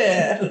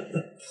 Yeah.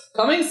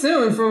 Coming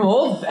soon from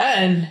Old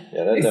Ben.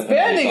 Yeah, that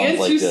Expanding definitely sounds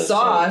into like this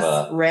sauce. sort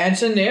of,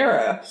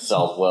 Ranchonera.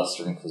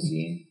 Southwestern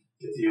cuisine.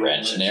 You-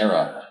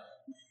 Ranchonera.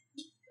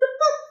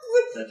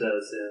 That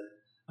does,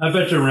 yeah. I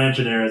bet your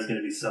ranchonera is going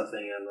to be something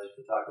I'd like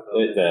to talk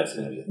about. That's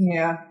going to be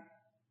Yeah.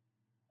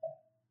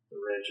 The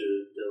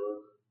ranchadilla.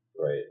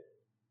 right.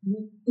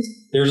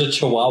 There's a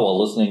Chihuahua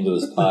listening to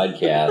this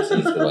podcast,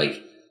 and he's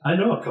like, I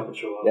know a couple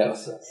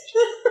chihuahuas.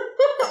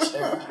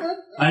 Yeah.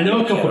 I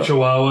know a couple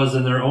chihuahuas,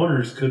 and their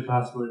owners could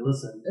possibly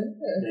listen.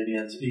 Maybe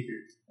on speaker.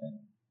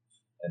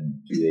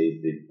 and they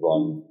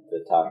run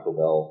the Taco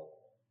Bell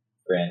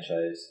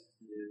franchise.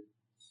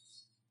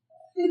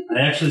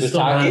 I actually The still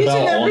Taco have Each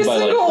and Bell every owned by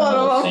like single one of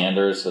Colonel them.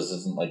 Sanders, so this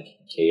isn't like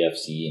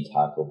KFC and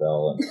Taco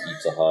Bell and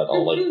Pizza Hut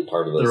all like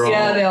part of this. They're all-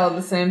 Yeah, they all have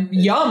the same.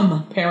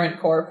 Yum, Parent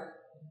Corp.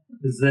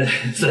 Is that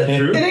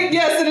true?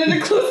 Yes, and it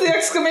includes the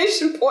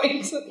exclamation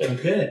point.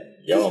 Okay.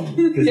 Yum.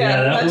 'Cause,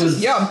 Yeah, that not was.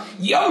 just yum.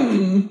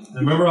 Yum! I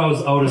remember I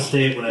was out of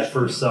state when I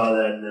first saw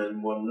that, and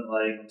then one,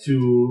 like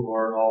two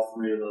or all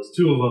three of those,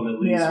 two of them at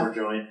least Yeah. were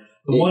joined.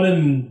 The one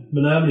in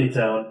Menominee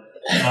Town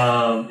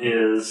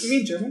is You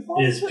mean German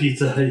Falls? is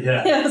Pizza.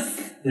 Yeah,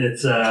 Yes.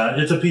 it's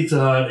a Pizza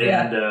Hut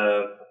Yeah.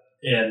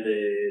 and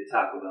a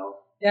Taco Bell.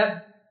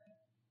 Yep.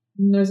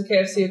 And there's a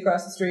KFC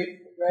across the street,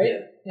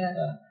 right? Yeah.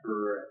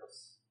 Correct.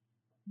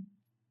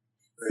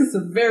 This is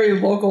a very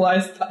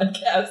localized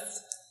podcast.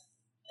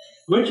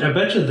 Which I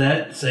bet you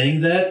that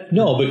saying that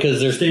No, because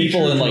there's stayed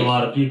people true in to like a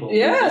lot of people.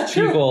 Yeah,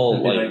 true. people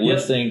They'd be like like, yep.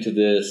 listening to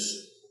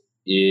this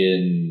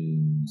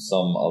in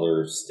some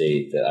other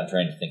state that I'm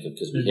trying to think of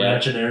because we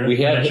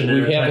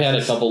have had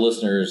a couple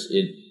listeners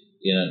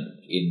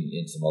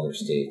in some other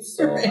states,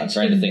 so I'm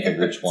trying to think of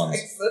which ones.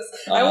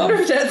 Texas. I wonder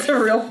if that's a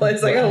real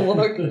place. I gotta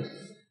look.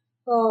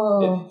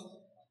 Oh.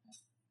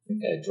 I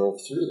think I drove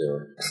through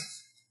there.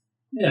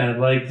 Yeah,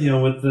 like,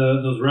 with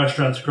those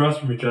restaurants across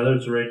from each other,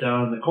 it's right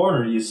down in the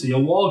corner. You see a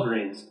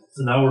Walgreens.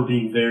 So now we're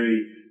being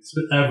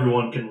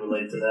everyone can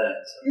relate to that.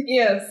 So.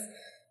 Yes.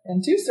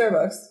 And 2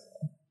 Starbucks.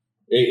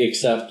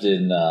 Except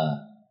in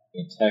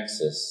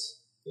Texas,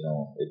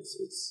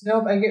 it's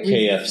Nope, I get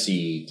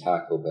KFC,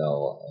 Taco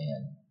Bell,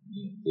 and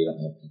they don't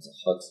have Pizza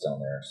Huts down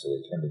there, so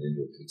they turned it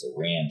into a Pizza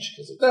Ranch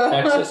because it's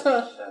Texas.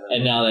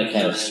 And now that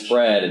kind of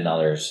spread, and now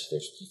there's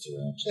Pizza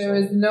Ranch. There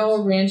is no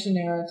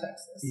Ranchonera,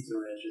 Texas. Pizza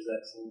Ranch is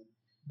excellent.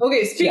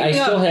 Okay, See, speaking I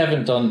still of,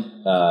 haven't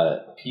done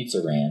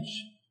Pizza Ranch.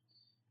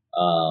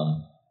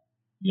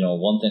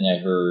 One thing I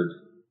heard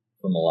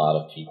from a lot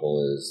of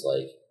people is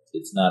like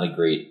it's not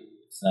great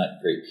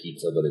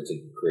pizza, but it's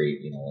a great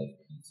like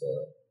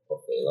pizza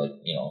buffet. Like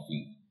if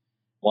you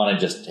want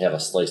to just have a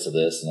slice of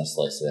this and a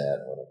slice of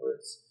that, or whatever,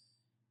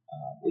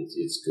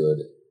 it's good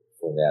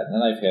for that. And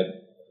then I've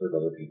heard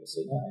other people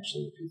say, no,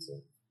 actually, the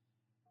pizza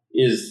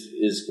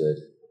is good.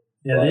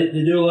 Yeah,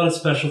 they do a lot of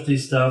specialty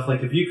stuff.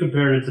 Like if you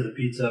compared it to the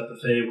Pizza Hut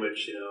buffet,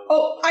 which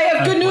oh, I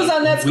have good news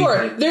on that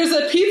score. weekly. There's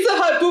a Pizza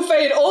Hut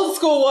buffet, an old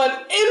school one,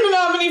 in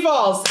Menominee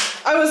Falls.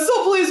 I was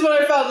so pleased when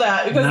I found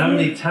that because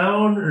Menominee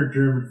Town or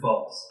German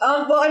Falls?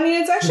 well, I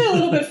mean, it's actually a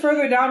little bit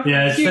further down from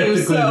Yeah, it's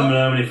Hughes, technically the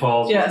Menominee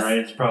Falls Yes. one, right?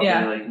 It's probably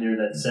Yeah. like near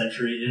that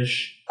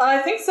Century-ish. I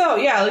think so.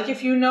 Yeah, like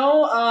if you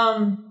know,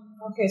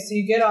 okay, so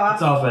you get off.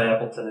 It's off of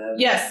Appleton Avenue.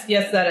 Yes,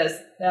 that is.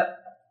 Yep, that's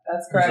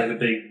There's correct. like a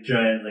big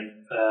giant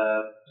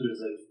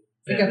there's like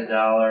Like Family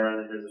Dollar and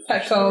then there's a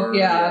fish Petco, store.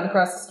 yeah,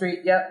 across the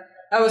street. Yep,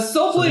 I was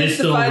so So they pleased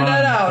to still find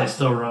that They out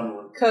still run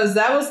one. because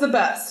that was the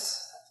best.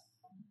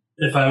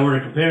 If I were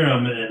to compare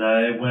them, and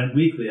I went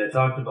weekly, I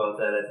talked about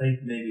that. I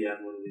think maybe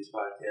on one of these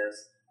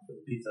podcasts for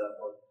the Pizza Hut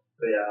one.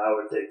 But yeah, I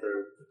would take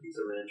the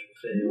Pizza Ranch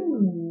buffet over.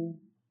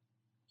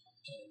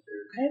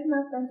 I have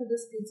not been to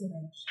this Pizza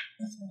Ranch.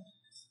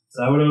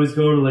 So I would always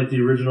go to like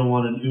the original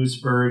one in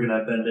Oostburg, and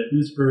I've been to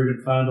Oostburg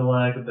and Fond du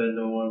Lac. I've been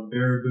to one in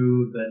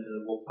Baraboo. I've been to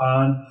the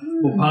Waupun.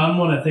 Waupun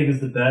one I think is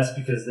the best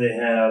because they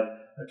have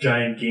a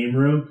giant game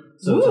room.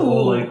 So it's a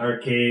whole like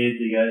arcade.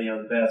 They got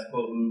the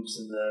basketball hoops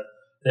and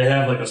they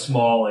have like a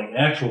small like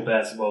actual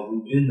basketball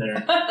hoop in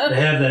there. They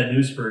have that in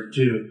Oostburg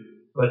too.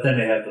 But then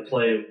they have the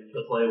play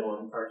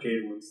one,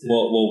 arcade ones too.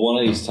 Well, one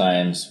of these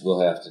times we'll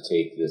have to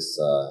take this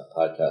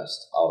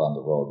podcast out on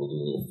the road. We'll do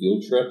a little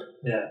field trip.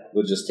 Yeah.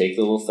 We'll just take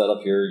the little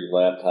setup here, your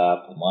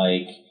laptop, the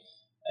mic,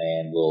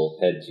 and we'll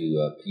head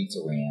to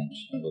Pizza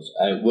Ranch.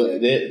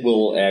 It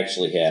will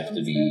actually have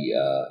to be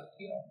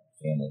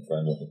family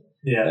friendly.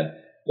 Yeah.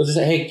 We'll just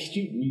say, hey, could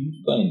you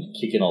mind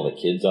kicking all the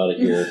kids out of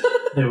here?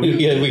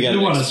 Yeah, we got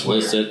want to to swear.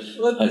 explicit.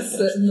 Let this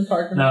sit in the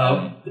parking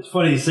lot. Now, it's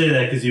funny you say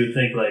that because you would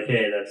think like,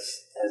 hey, that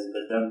hasn't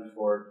been done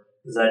before.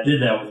 Because I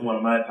did that with one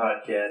of my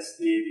podcasts,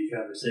 the AV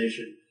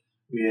Conversation.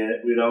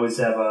 We'd always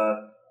have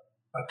a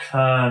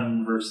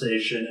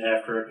conversation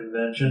after a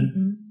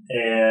convention,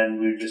 and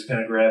we'd just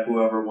kind of grab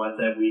whoever went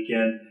that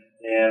weekend,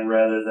 and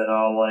rather than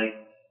all like,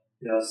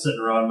 sitting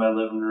around my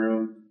living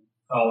room,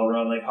 all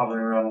around like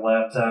hovering around the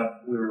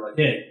laptop, we were like,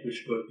 hey, we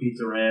should go to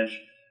Pizza Ranch,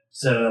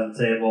 set it on the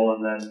table,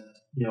 and then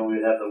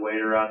we'd have the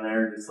waiter on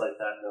there, just like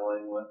not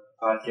knowing what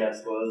the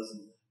podcast was.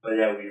 But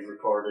yeah, we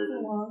recorded,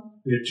 and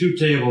we had two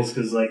tables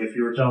because, like, if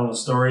you were telling a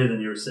story, then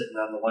you were sitting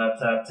on the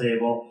laptop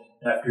table.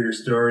 After your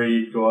story,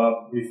 you'd go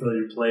up, refill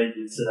your plate,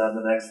 you'd sit on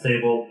the next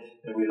table,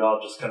 and we'd all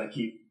just kind of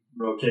keep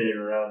rotating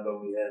around.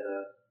 But we had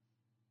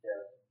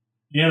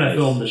and I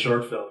filmed the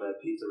short film at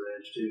Pizza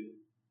Ranch too,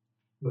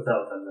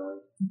 without them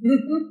knowing.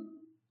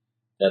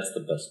 That's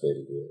the best way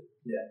to do it.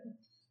 Yeah.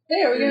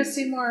 Hey, are we going to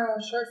see more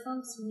short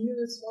films from you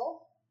this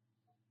fall?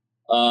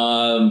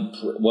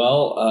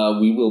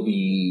 We will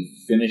be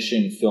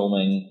finishing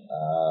filming.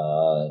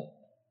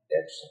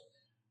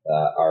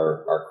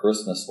 Our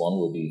Christmas one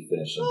will be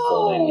finishing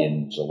filming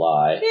in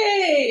July.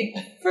 Yay!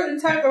 For the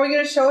time, are we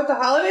going to show it the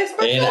holiday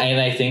special? And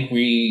I think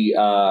we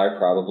are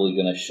probably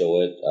going to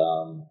show it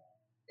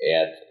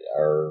at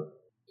our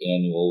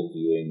annual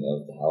viewing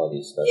of the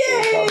holiday special.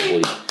 Yay!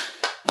 Probably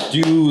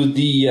do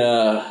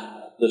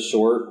the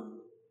short.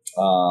 It's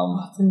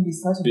going to be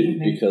such a big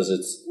thing. Because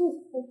it's.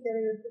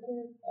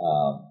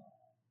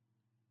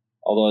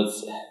 Although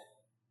it's,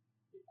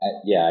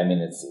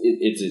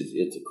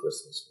 it's a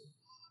Christmas movie.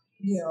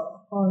 Yeah,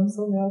 I'm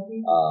so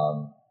happy. I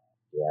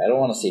don't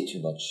want to say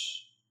too much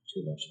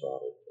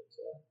about it,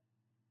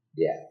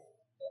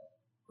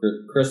 but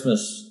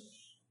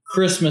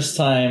Christmas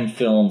time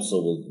film.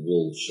 So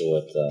we'll show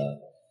it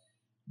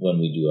when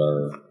we do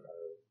our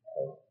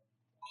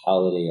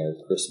holiday, our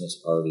Christmas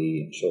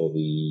party, and show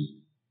the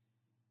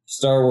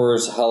Star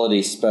Wars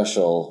Holiday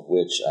Special,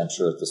 which I'm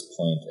sure at this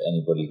point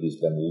anybody who's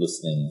been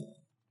listening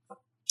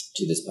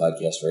to this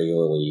podcast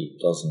regularly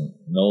doesn't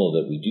know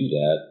that we do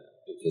that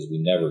because we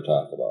never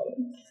talk about it.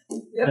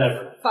 Yep.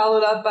 Never.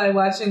 Followed up by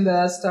watching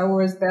the Star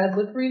Wars Bad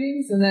Lip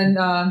readings, and then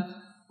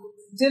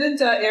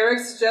didn't Eric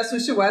suggest we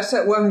should watch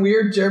that one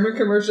weird German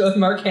commercial with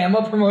Mark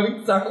Hamill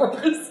promoting Star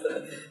Wars?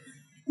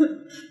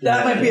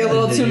 That might be a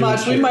little too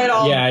much. We might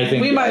all die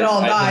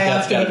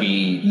after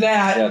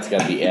that. That's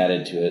got to be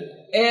added to it.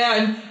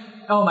 And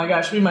oh my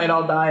gosh, we might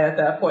all die at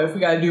that point if we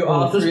got to do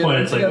all at this three point,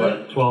 of it's them like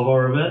together. what,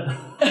 12-hour event?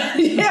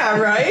 Yeah,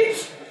 right.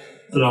 It's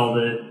an all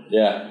day.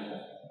 Yeah.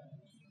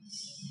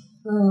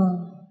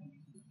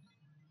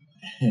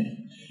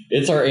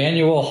 It's our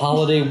annual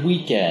holiday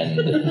weekend.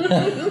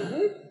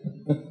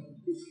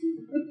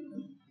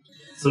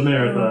 It's a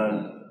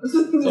marathon.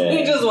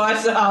 We just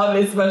watched the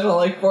holiday special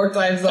like 4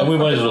 times. And we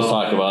might as well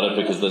talk about it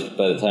because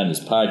by the time this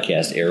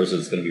podcast airs,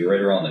 it's going to be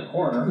right around the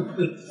corner.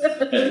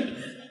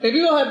 Maybe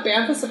we'll have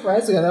Bantha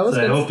surprise again. That was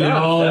So I good hope you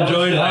stuff. all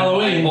enjoyed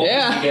Halloween.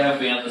 Yeah.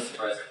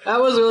 That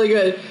was really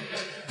good.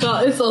 So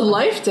it's a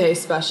Life Day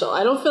special.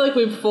 I don't feel like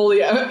we've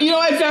fully, in fact,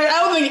 I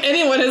don't think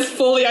anyone has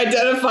fully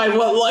identified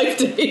what Life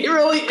Day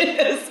really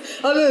is.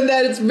 Other than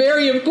that, it's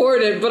very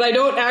important, but I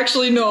don't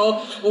actually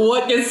know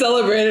what gets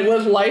celebrated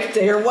with Life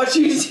Day or what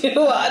you do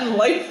on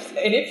Life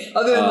Day.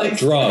 Other than like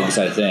drugs,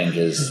 I think,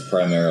 is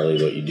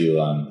primarily what you do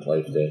on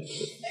Life Day.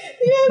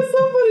 Yeah,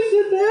 somebody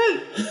did that.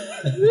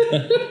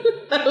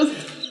 That was.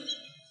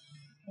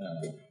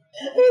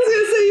 I was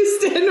going to say you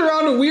stand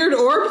around a weird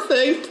orb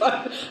thing,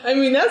 but I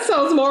mean, that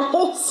sounds more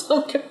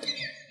wholesome.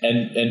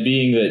 And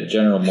being that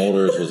General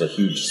Motors was a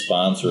huge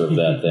sponsor of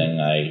that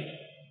thing, I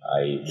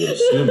would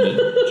assume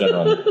that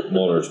General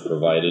Motors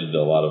provided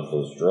a lot of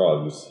those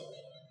drugs.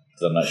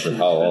 Because I'm not sure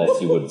how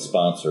else you would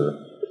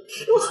sponsor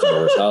Star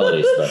Wars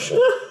Holiday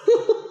Special.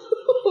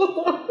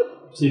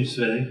 Seems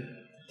fitting.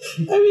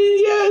 I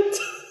mean, yeah.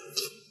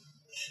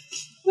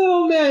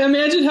 Oh man,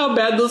 imagine how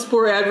bad those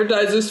poor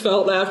advertisers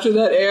felt after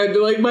that ad.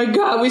 They're like, my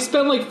God, we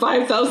spent like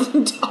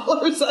 $5,000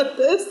 on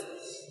this.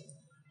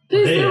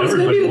 Hey,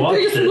 everybody watched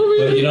it.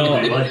 But, you know,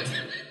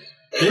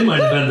 they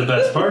might have been the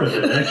best part of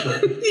it,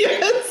 actually.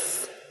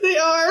 Yes, they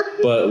are.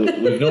 But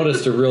we've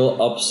noticed a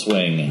real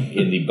upswing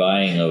in the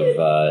buying of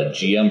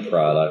GM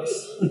products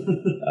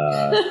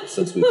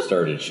since we've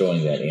started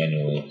showing that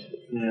annually.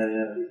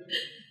 Yeah.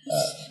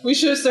 We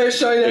should have started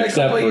showing that Except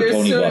a couple for years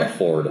Tony sooner. bought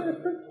Ford.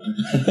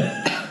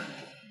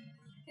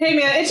 Hey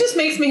man, it just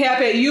makes me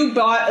happy that you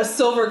bought a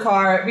silver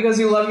car because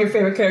you love your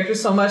favorite character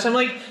so much. I'm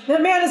like,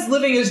 that man is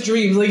living his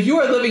dreams. Like,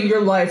 you are living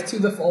your life to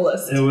the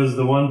fullest. It was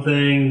the one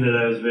thing that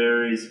I was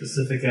very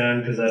specific on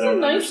because I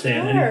don't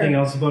understand anything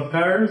else about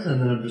cars. And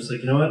then I'm just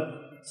like, you know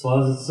what? As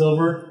long as it's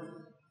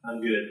silver,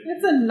 I'm good.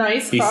 It's a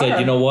nice car. He said,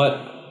 you know what?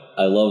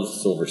 I love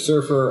Silver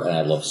Surfer and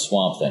I love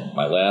Swamp Thing.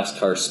 My last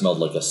car smelled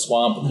like a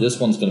swamp. This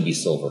one's going to be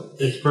silver.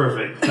 It's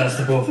perfect. Best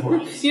of both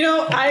worlds.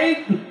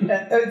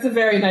 It's a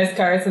very nice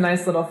car. It's a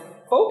nice little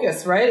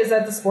Focus, right? Is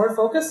that the Sport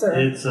Focus? Or?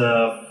 It's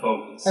a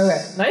Focus. Okay,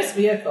 nice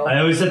vehicle. I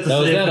always have to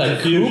say is that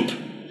it's a coupe?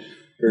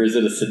 Or is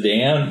it a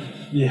sedan?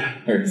 Yeah.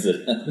 Or is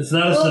it... It's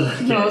not a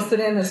sedan. No, a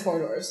sedan has 4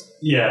 doors.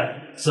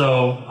 Yeah.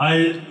 So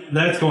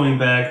that's going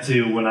back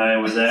to when I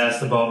was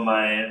asked about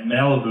my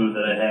Malibu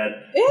that I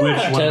had. Yeah.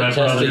 Which one of my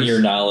Testing brothers, your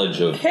knowledge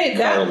of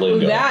car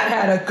lingo. That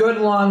had a good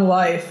long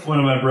life. One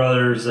of my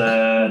brothers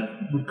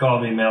would call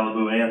me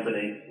Malibu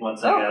Anthony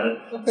once I got it.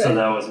 Okay. So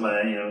that was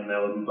my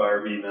Malibu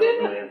Barbie,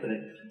 Malibu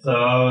Anthony. So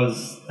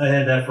I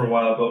had that for a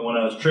while, but when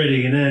I was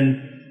trading it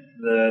in,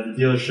 the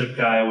dealership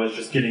guy was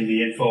just getting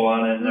the info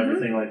on it and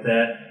everything like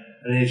that.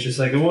 And he's just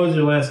like, what was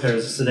your last car? It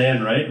was a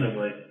sedan, right? And I'm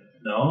like,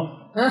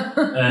 no.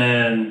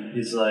 And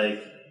he's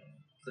like,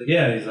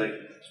 yeah. He's like,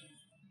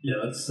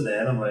 it's a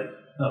sedan. I'm like,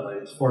 no,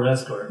 it's Ford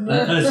Escort. And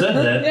I said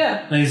that.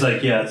 Yeah. And he's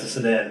like, yeah, it's a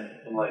sedan.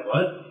 I'm like,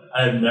 what?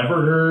 I've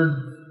never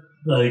heard,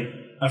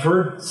 I've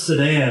heard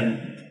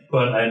sedan,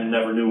 but I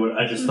never knew what,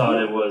 I just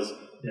thought it was,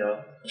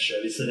 a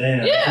Chevy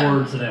sedan,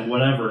 Ford sedan,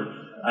 whatever.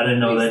 I didn't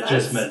know that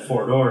just meant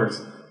 4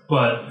 doors.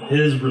 But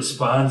his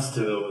response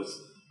to it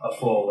was a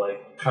full,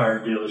 car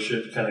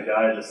dealership kind of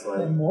guy, just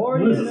like,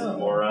 what is this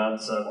moron?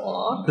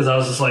 Because I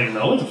was just like,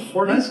 no, it's a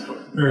Ford Escort.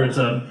 Or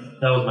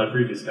that was my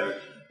previous car.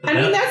 I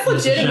mean, that's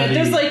legitimate.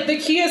 There's the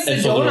Kia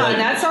Sedona,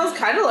 and that sounds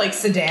kind of like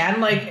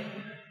sedan.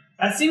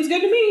 That seems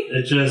good to me.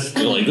 It just...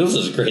 You're like, this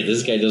is great.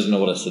 This guy doesn't know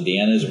what a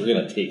sedan is. We're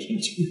going to take him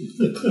to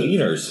the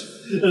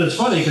cleaners. And it's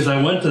funny because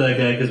I went to that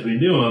guy because we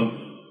knew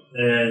him,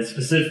 and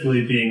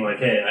specifically being like,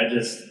 hey,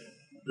 this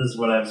is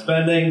what I'm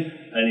spending.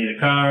 I need a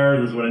car.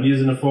 This is what I'm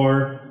using it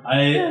for.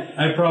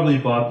 I probably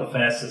bought not the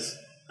fastest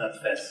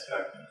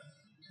car.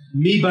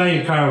 Me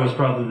buying a car was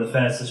probably the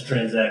fastest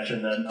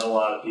transaction than a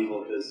lot of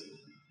people because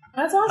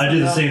that's awesome. I do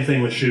the same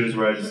thing with shoes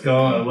where I just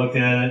go, I look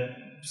at it,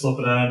 slip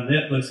it on,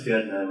 it looks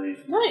good, and I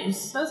leave.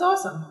 Nice. That's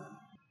awesome.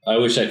 I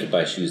wish I could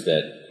buy shoes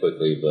that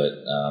quickly, but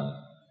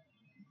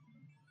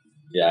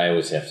I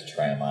always have to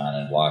try them on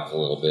and walk a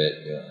little bit.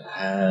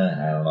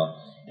 I don't know.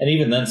 And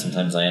even then,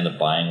 sometimes I end up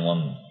buying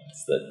one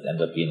that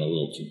end up being a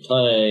little too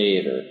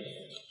tight or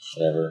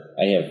whatever.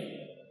 I have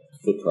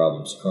foot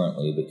problems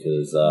currently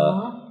because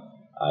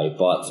I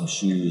bought some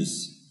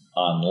shoes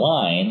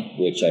online,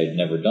 which I'd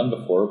never done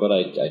before, but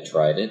I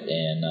tried it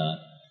and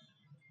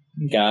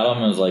got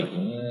them. I was like,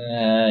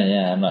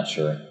 I'm not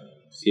sure.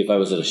 See, if I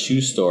was at a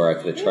shoe store, I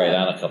could have tried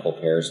on a couple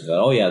pairs and gone,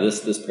 oh yeah,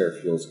 this pair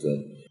feels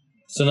good.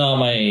 So now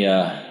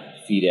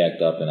my feet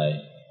act up, and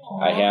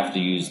I have to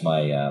use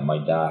my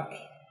dock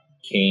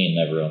cane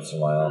every once in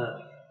a while.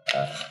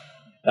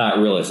 Not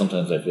really.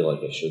 Sometimes I feel like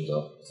I should,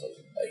 though. It's like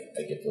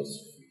I get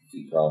those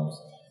feet problems.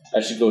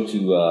 I should go to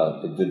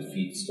the Good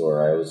Feet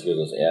store. I always hear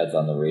those ads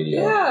on the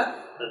radio. Yeah.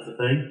 That's the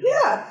thing?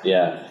 Yeah.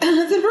 Yeah.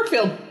 It's in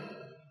Brookfield.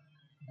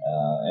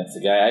 And it's a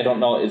guy, I don't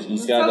know,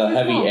 he's got a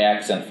heavy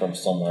accent from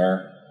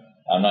somewhere.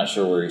 I'm not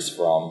sure where he's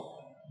from,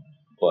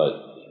 but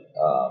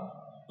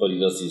but he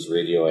does these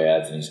radio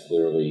ads, and he's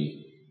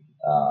clearly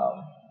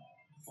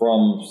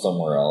from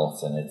somewhere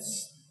else, and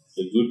it's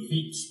the Good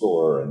Feet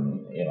store,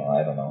 and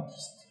I don't know.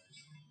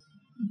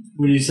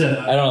 When you said,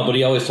 I don't know, but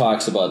he always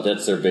talks about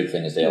that's their big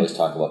thing is they always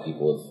talk about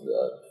people with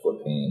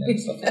foot pain and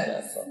stuff like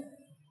that. So.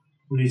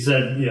 When you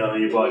said,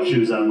 you bought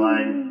shoes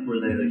online, were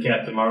they the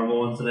Captain Marvel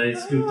ones today,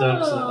 Scoop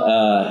Dunks?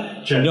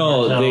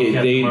 No,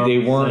 they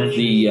weren't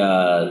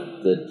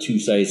the 2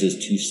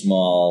 sizes too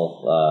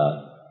small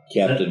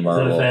Captain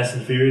Marvel. Is that a Fast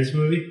and Furious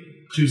movie?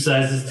 2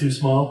 sizes too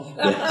small?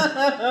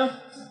 Yeah.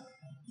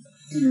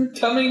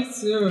 Coming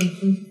soon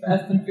from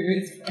Fast and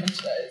Furious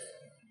franchise.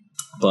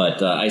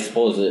 But I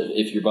suppose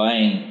if you're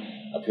buying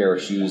a pair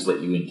of shoes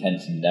that you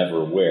intend to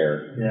never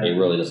wear, it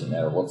really doesn't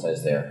matter what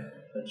size they are.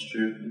 That's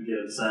true. You get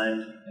it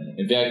signed.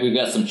 In fact, we've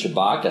got some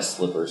Chewbacca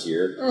slippers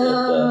here.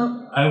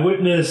 I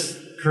witnessed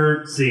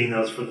Kurt seeing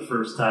those for the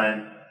first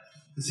time.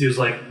 Because he was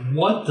like,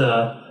 what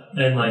the?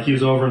 And he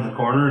was over in the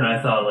corner, and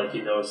I thought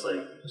he noticed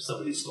if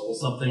somebody stole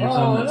something or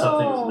something, that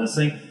something was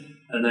missing.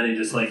 And then he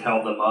just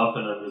held them up,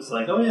 and I was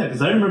like, oh yeah,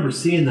 because I remember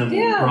seeing them when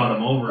we brought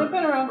them over They've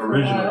been around for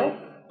originally. a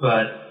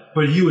while.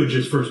 But you had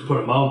just first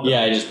put them out there.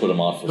 Yeah, I just put them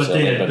off for but sale.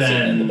 they had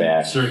sitting in the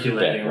back,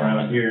 circulating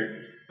around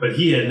here. But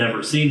he had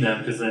never seen them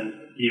because then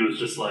he was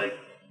just like,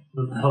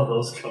 where the hell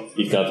those come from?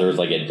 He thought there was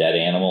a dead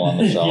animal on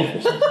the shelf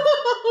or something.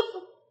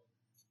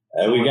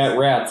 We got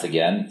rats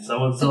again.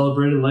 Someone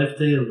celebrated Life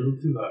Day a little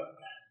too hard.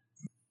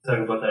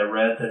 Talking about that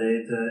rat that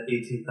ate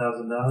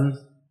 $18,000?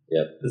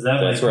 Yep.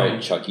 That's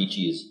right, Chuck E.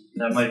 Cheese.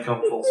 That might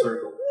come full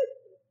circle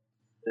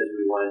as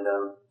we wind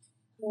down.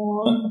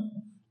 Aww.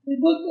 They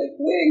look like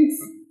wings.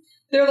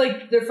 They're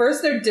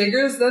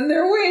diggers, then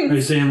they're Are you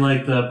wings. saying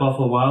the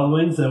Buffalo Wild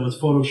Wings that was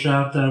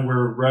photoshopped that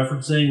we're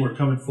referencing? We're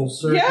coming full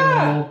circle.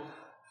 Yeah.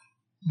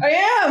 I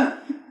am.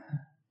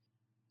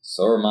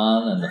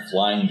 Saruman and the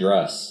Flying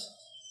Dress.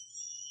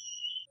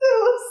 That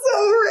was so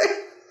random.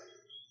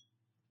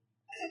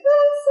 That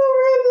was so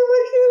random. I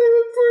can't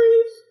even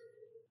breathe.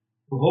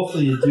 Well,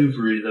 hopefully you do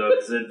breathe, though,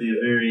 because it'd be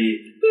a very...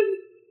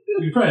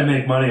 You could probably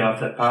make money off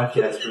that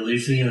podcast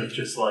releasing it. It's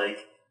just We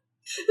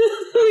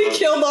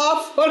killed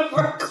off one of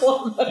our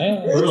club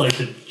members. we're like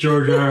the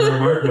George R.R.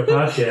 Martin of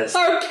podcasts.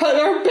 Our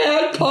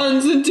bad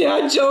puns and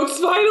dad jokes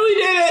finally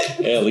did it.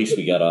 Hey, at least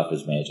we got off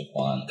his magic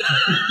wand.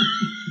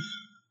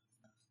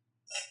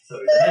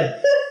 So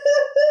yeah.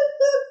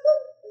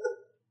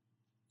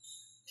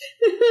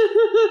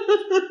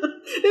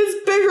 It's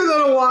bigger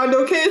than a wand,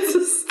 okay? It's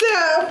a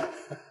staff.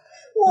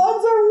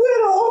 Wands are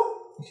little.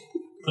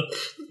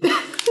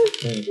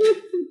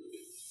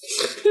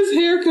 His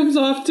hair comes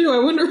off too. I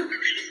wonder if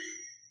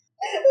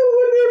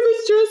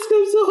his dress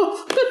comes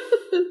off.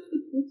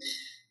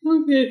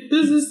 Okay,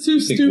 this is too I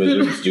think stupid.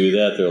 wizards do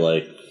that. They're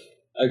like,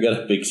 I've got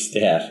a big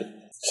staff.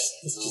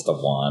 It's just a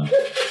wand.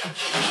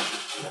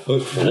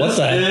 What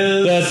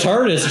the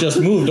TARDIS just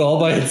moved all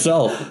by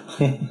itself.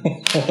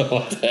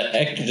 What the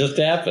heck just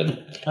happened?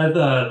 I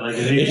thought an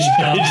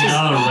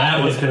 $80,000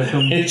 rat was going to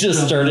come. It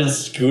just started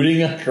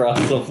scooting across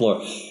the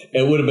floor.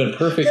 It would have been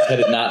perfect had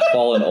it not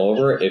fallen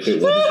over if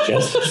it would have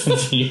just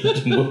continued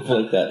to move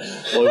like that.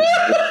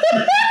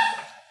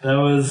 That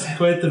was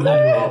quite the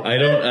visual. I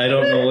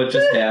don't know what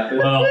just happened.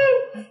 Well,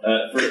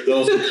 for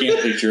those who can't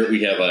picture it,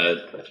 we have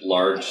a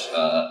large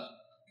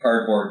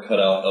cardboard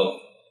cutout of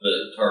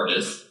the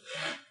TARDIS.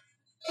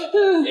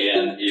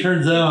 And it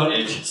turns out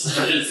it's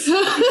its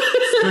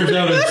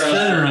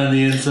center on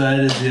the inside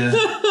is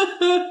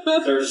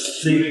starts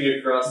shooting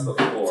across the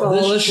floor.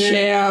 all a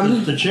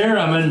sham. The chair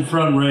I'm in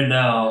front right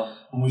now.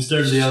 When we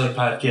started the other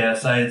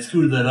podcast, I had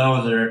scooted that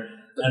over there,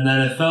 and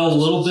then it fell a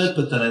little bit,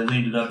 but then I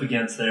leaned it up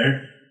against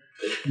there,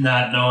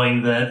 not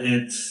knowing that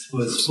it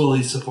was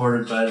fully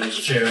supported by this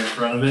chair in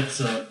front of it.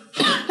 So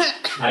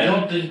I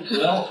don't think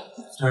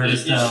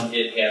TARDIS down.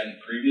 It hadn't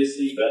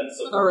previously been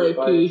supported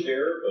by the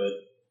chair, but.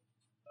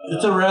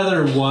 It's a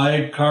rather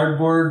wide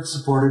cardboard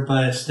supported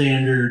by a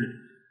standard,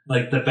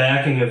 the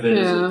backing of it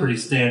is a pretty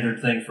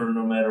standard thing for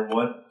no matter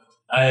what.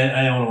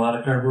 I own a lot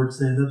of cardboard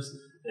stand-ups,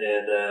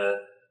 and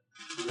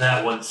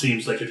that one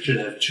seems like it should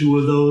have two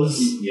of those.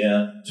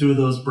 Yeah. Two of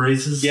those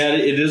braces. Yeah,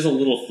 it is a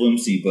little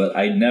flimsy, but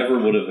I never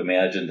would have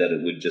imagined that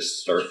it would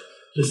just start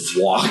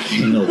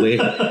walking away.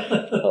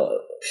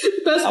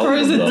 Best part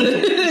is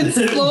it's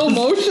in slow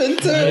motion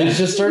too. It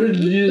just started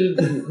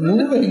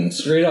moving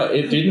straight up.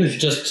 It didn't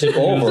just tip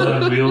over.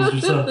 On wheels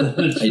or something.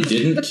 It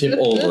didn't tip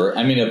over.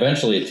 I mean,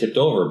 eventually it tipped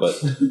over, but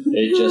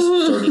it just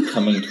started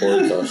coming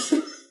towards us.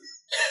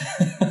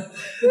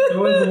 It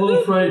was a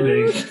little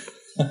frightening.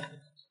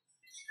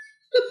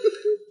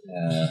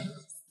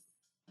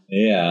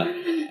 Yeah.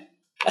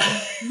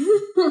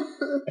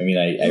 I mean,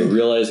 I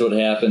realize what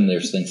happened.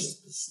 There's things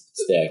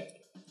stacked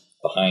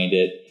behind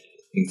it.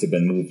 Things have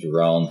been moved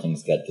around.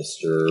 Things got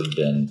disturbed,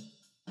 and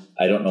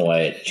I don't know why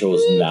it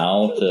chose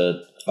now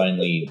to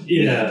finally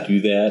do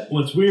that.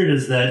 What's weird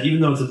is that even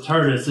though it's a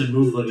TARDIS, it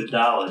moved like a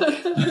dollar.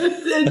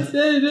 It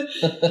did.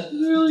 It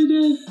really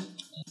did.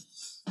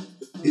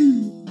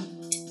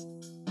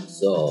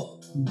 So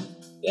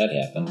that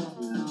happened.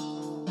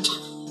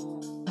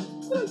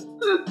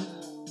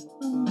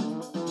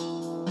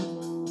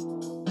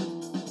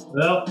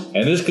 Well,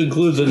 And this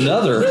concludes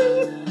another. I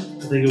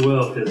think it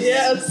will. Cause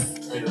Yes.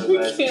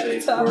 We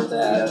can't top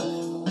that.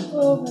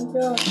 Oh my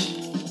gosh.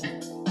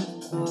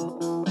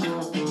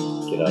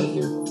 Get out of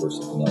here before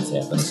something else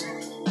happens.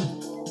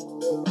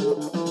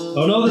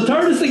 Oh no, the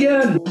TARDIS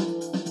again!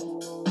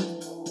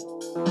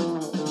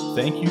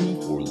 Thank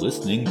you for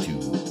listening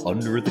to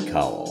Under the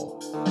Cowl.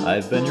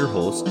 I've been your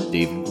host,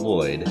 David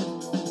Lloyd.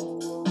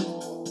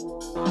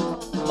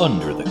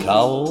 Under the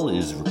Cowl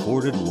is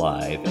recorded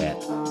live at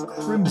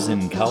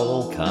Crimson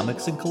Cowl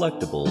Comics and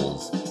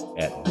Collectibles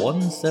at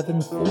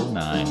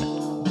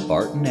 1749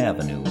 Barton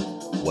Avenue,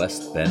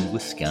 West Bend,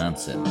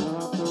 Wisconsin.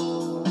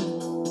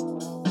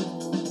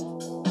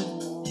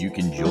 You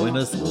can join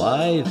us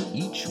live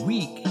each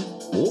week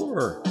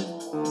or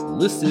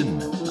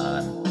listen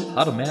on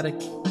Podomatic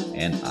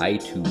and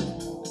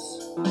iTunes.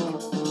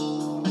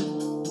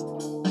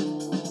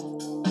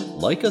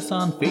 Like us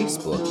on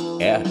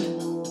Facebook at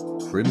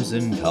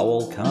Crimson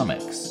Cowl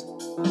Comics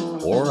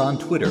or on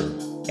Twitter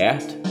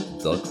at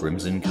The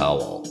Crimson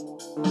Cowl.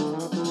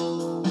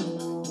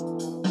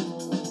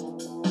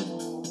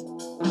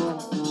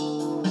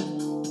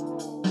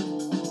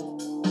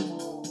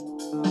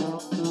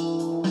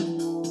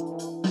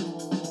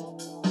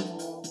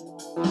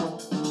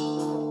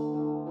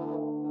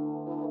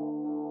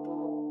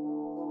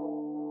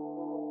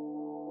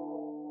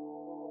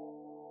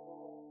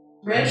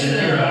 Rich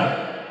era.